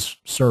keep this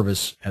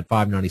service at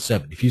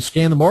 $5.97. If you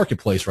scan the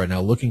marketplace right now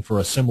looking for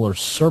a similar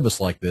service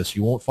like this,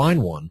 you won't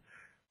find one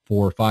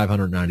for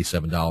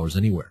 $597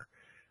 anywhere.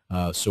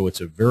 So it's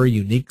a very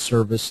unique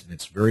service, and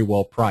it's very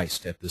well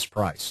priced at this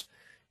price.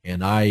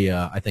 And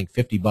I think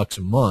 $50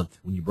 a month,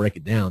 when you break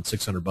it down,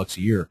 $600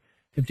 a year,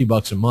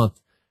 $50 a month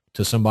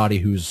to somebody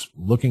who's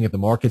looking at the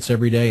markets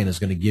every day and is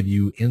going to give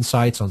you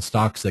insights on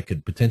stocks that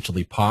could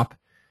potentially pop.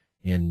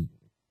 And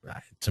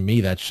to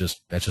me, that's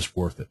just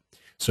worth it.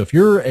 So if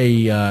you're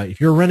a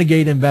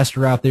renegade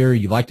investor out there,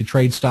 you like to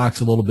trade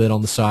stocks a little bit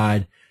on the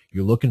side,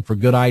 you're looking for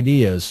good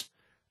ideas,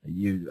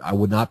 I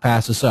would not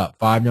pass this up.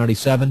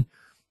 $5.97,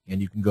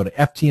 and you can go to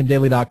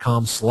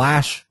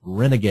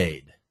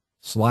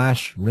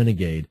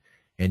ftmdaily.com/renegade,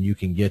 and you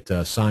can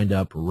get signed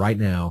up right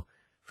now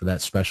for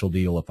that special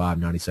deal of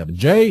 $5.97.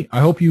 Jay, I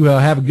hope you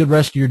have a good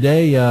rest of your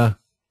day.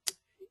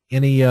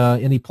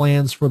 Any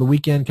plans for the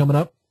weekend coming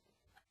up?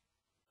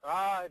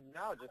 No,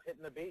 just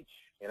hitting the beach.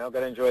 Got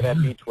to enjoy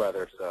that beach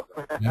weather. So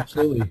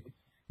absolutely.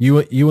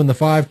 You and the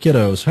 5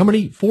 kiddos. How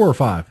many? 4 or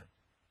 5?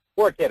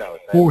 4 kiddos.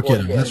 4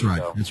 kiddos. That's right.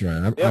 So. That's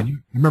right. Yep. I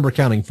remember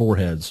counting 4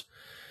 heads.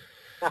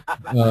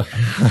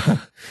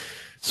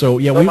 So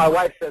yeah, my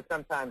wife says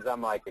sometimes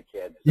I'm like a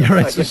kid. So yeah,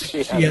 right. So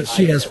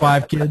she has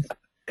 5 kids.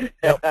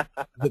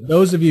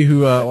 Those of you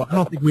who I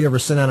don't think we ever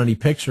sent out any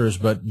pictures,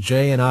 but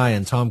Jay and I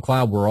and Tom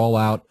Cloud were all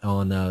out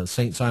on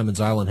St.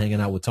 Simon's Island hanging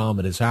out with Tom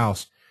at his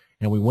house,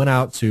 and we went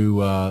out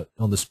to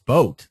on this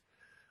boat.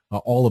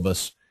 All of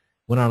us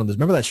went out on this.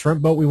 Remember that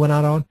shrimp boat we went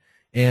out on?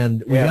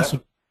 And we got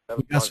some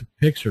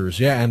pictures.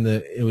 Yeah, and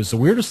it was the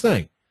weirdest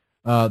thing.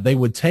 We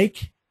went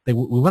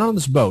out on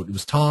this boat. It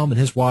was Tom and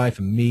his wife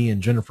and me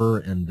and Jennifer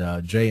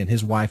and Jay and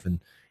his wife and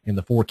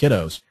the 4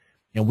 kiddos.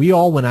 And we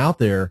all went out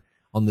there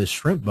on this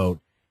shrimp boat,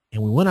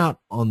 and we went out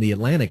on the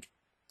Atlantic,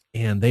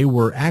 and they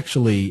were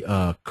actually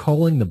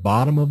culling the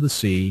bottom of the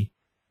sea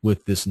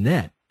with this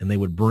net, and they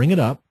would bring it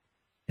up,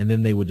 and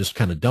then they would just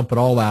kind of dump it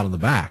all out in the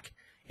back.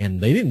 And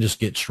they didn't just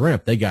get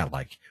shrimp. They got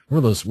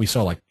remember those, we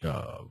saw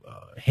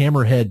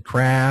hammerhead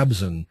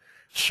crabs and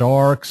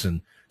sharks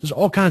and just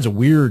all kinds of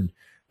weird,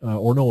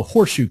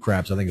 horseshoe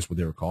crabs, I think is what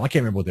they were called. I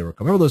can't remember what they were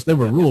called. Remember those? They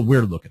were real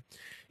weird looking.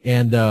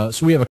 And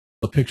so we have a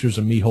couple of pictures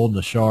of me holding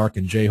a shark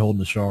and Jay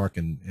holding a shark,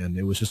 and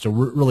it was just a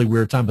really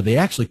weird time. But they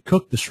actually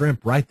cooked the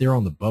shrimp right there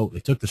on the boat.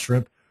 They took the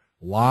shrimp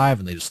live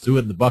and they just threw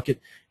it in the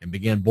bucket and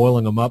began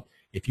boiling them up.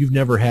 If you've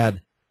never had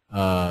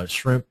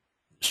shrimp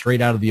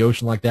straight out of the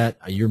ocean like that,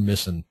 you're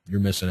missing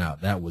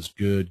out. That was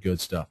good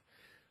stuff.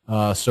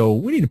 So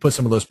we need to put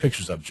some of those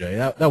pictures up, Jay.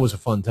 That was a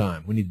fun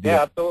time. We need to do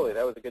that. Absolutely.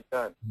 That was a good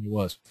time. It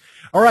was.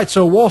 All right,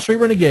 so Wall Street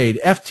Renegade,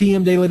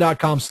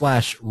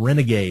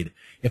 ftmdaily.com/renegade.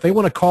 If they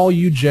want to call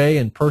you, Jay,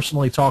 and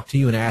personally talk to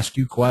you and ask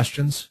you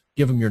questions,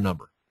 give them your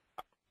number.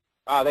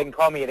 They can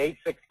call me at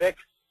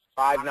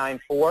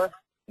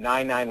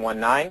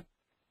 866-594-9919.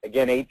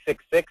 Again,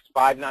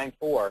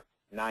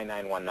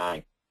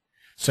 866-594-9919.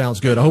 Sounds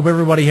good. I hope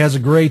everybody has a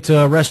great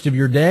rest of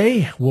your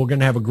day. We're going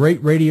to have a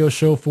great radio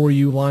show for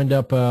you lined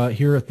up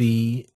here at the